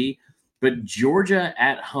Tennessee. But Georgia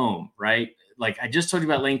at home, right? Like I just told you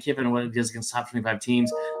about Lane Kiffin and what it does against top 25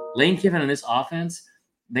 teams. Lane Kiffin and this offense,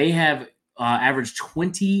 they have averaged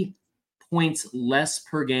 20 points less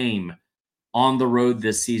per game on the road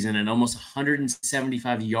this season and almost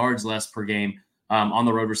 175 yards less per game on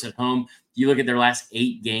the road versus at home. You look at their last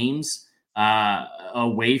 8 games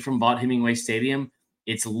away from Vaught-Hemingway Stadium,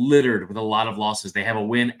 it's littered with a lot of losses. They have a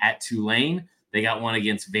win at Tulane. They got one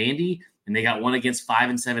against Vandy, and they got one against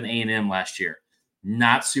 5-7 A&M last year.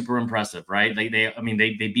 Not super impressive, right?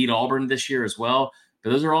 They beat Auburn this year as well. But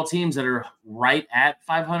those are all teams that are right at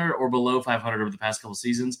 500 or below 500 over the past couple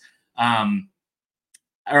seasons.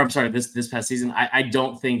 This past season. I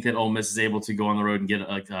don't think that Ole Miss is able to go on the road and get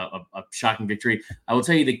a shocking victory. I will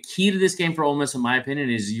tell you the key to this game for Ole Miss, in my opinion,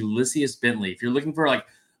 is Ulysses Bentley. If you're looking for like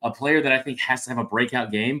a player that I think has to have a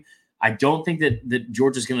breakout game, I don't think that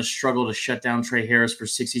Georgia's going to struggle to shut down Trey Harris for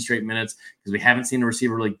 60 straight minutes because we haven't seen a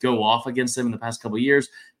receiver really go off against them in the past couple of years,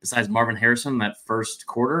 besides Marvin Harrison in that first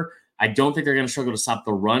quarter. I don't think they're going to struggle to stop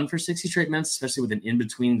the run for 60 straight minutes, especially with an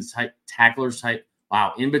in-between the tackles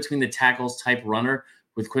type runner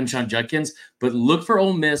with Quinshon Judkins. But look for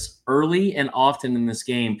Ole Miss early and often in this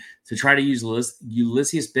game to try to use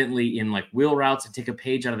Ulysses Bentley in like wheel routes and take a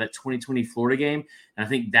page out of that 2020 Florida game. And I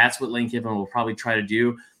think that's what Lane Kiffin will probably try to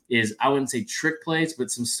do is, I wouldn't say trick plays,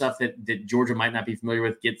 but some stuff that Georgia might not be familiar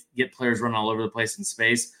with, get players running all over the place in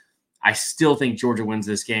space. I still think Georgia wins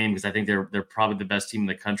this game because I think they're probably the best team in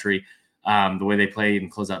the country the way they play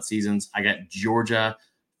and close out seasons. I got Georgia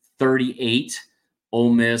 38, Ole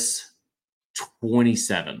Miss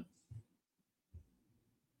 27.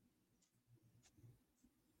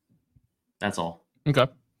 That's all. Okay.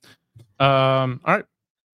 All right.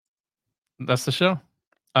 That's the show.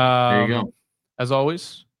 There you go. As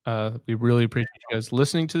always, we really appreciate you guys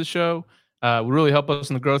listening to the show. It would really help us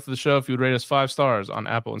in the growth of the show if you would rate us 5 stars on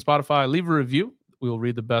Apple and Spotify. Leave a review. We will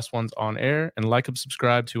read the best ones on air, and like and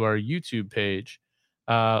subscribe to our YouTube page.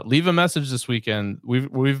 Leave a message this weekend.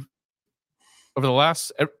 We've over the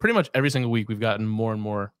last pretty much every single week we've gotten more and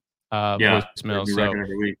more voicemails. So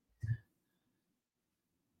every week.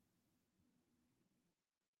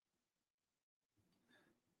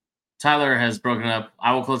 Tyler has broken up.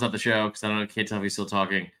 I will close out the show because I can't tell if he's still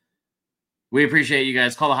talking. We appreciate you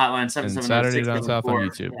guys. Call the hotline 770-674. Saturday Down South on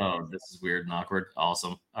YouTube. Oh, this is weird and awkward.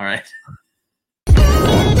 Awesome. All right.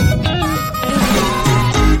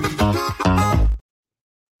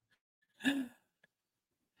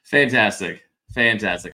 Fantastic.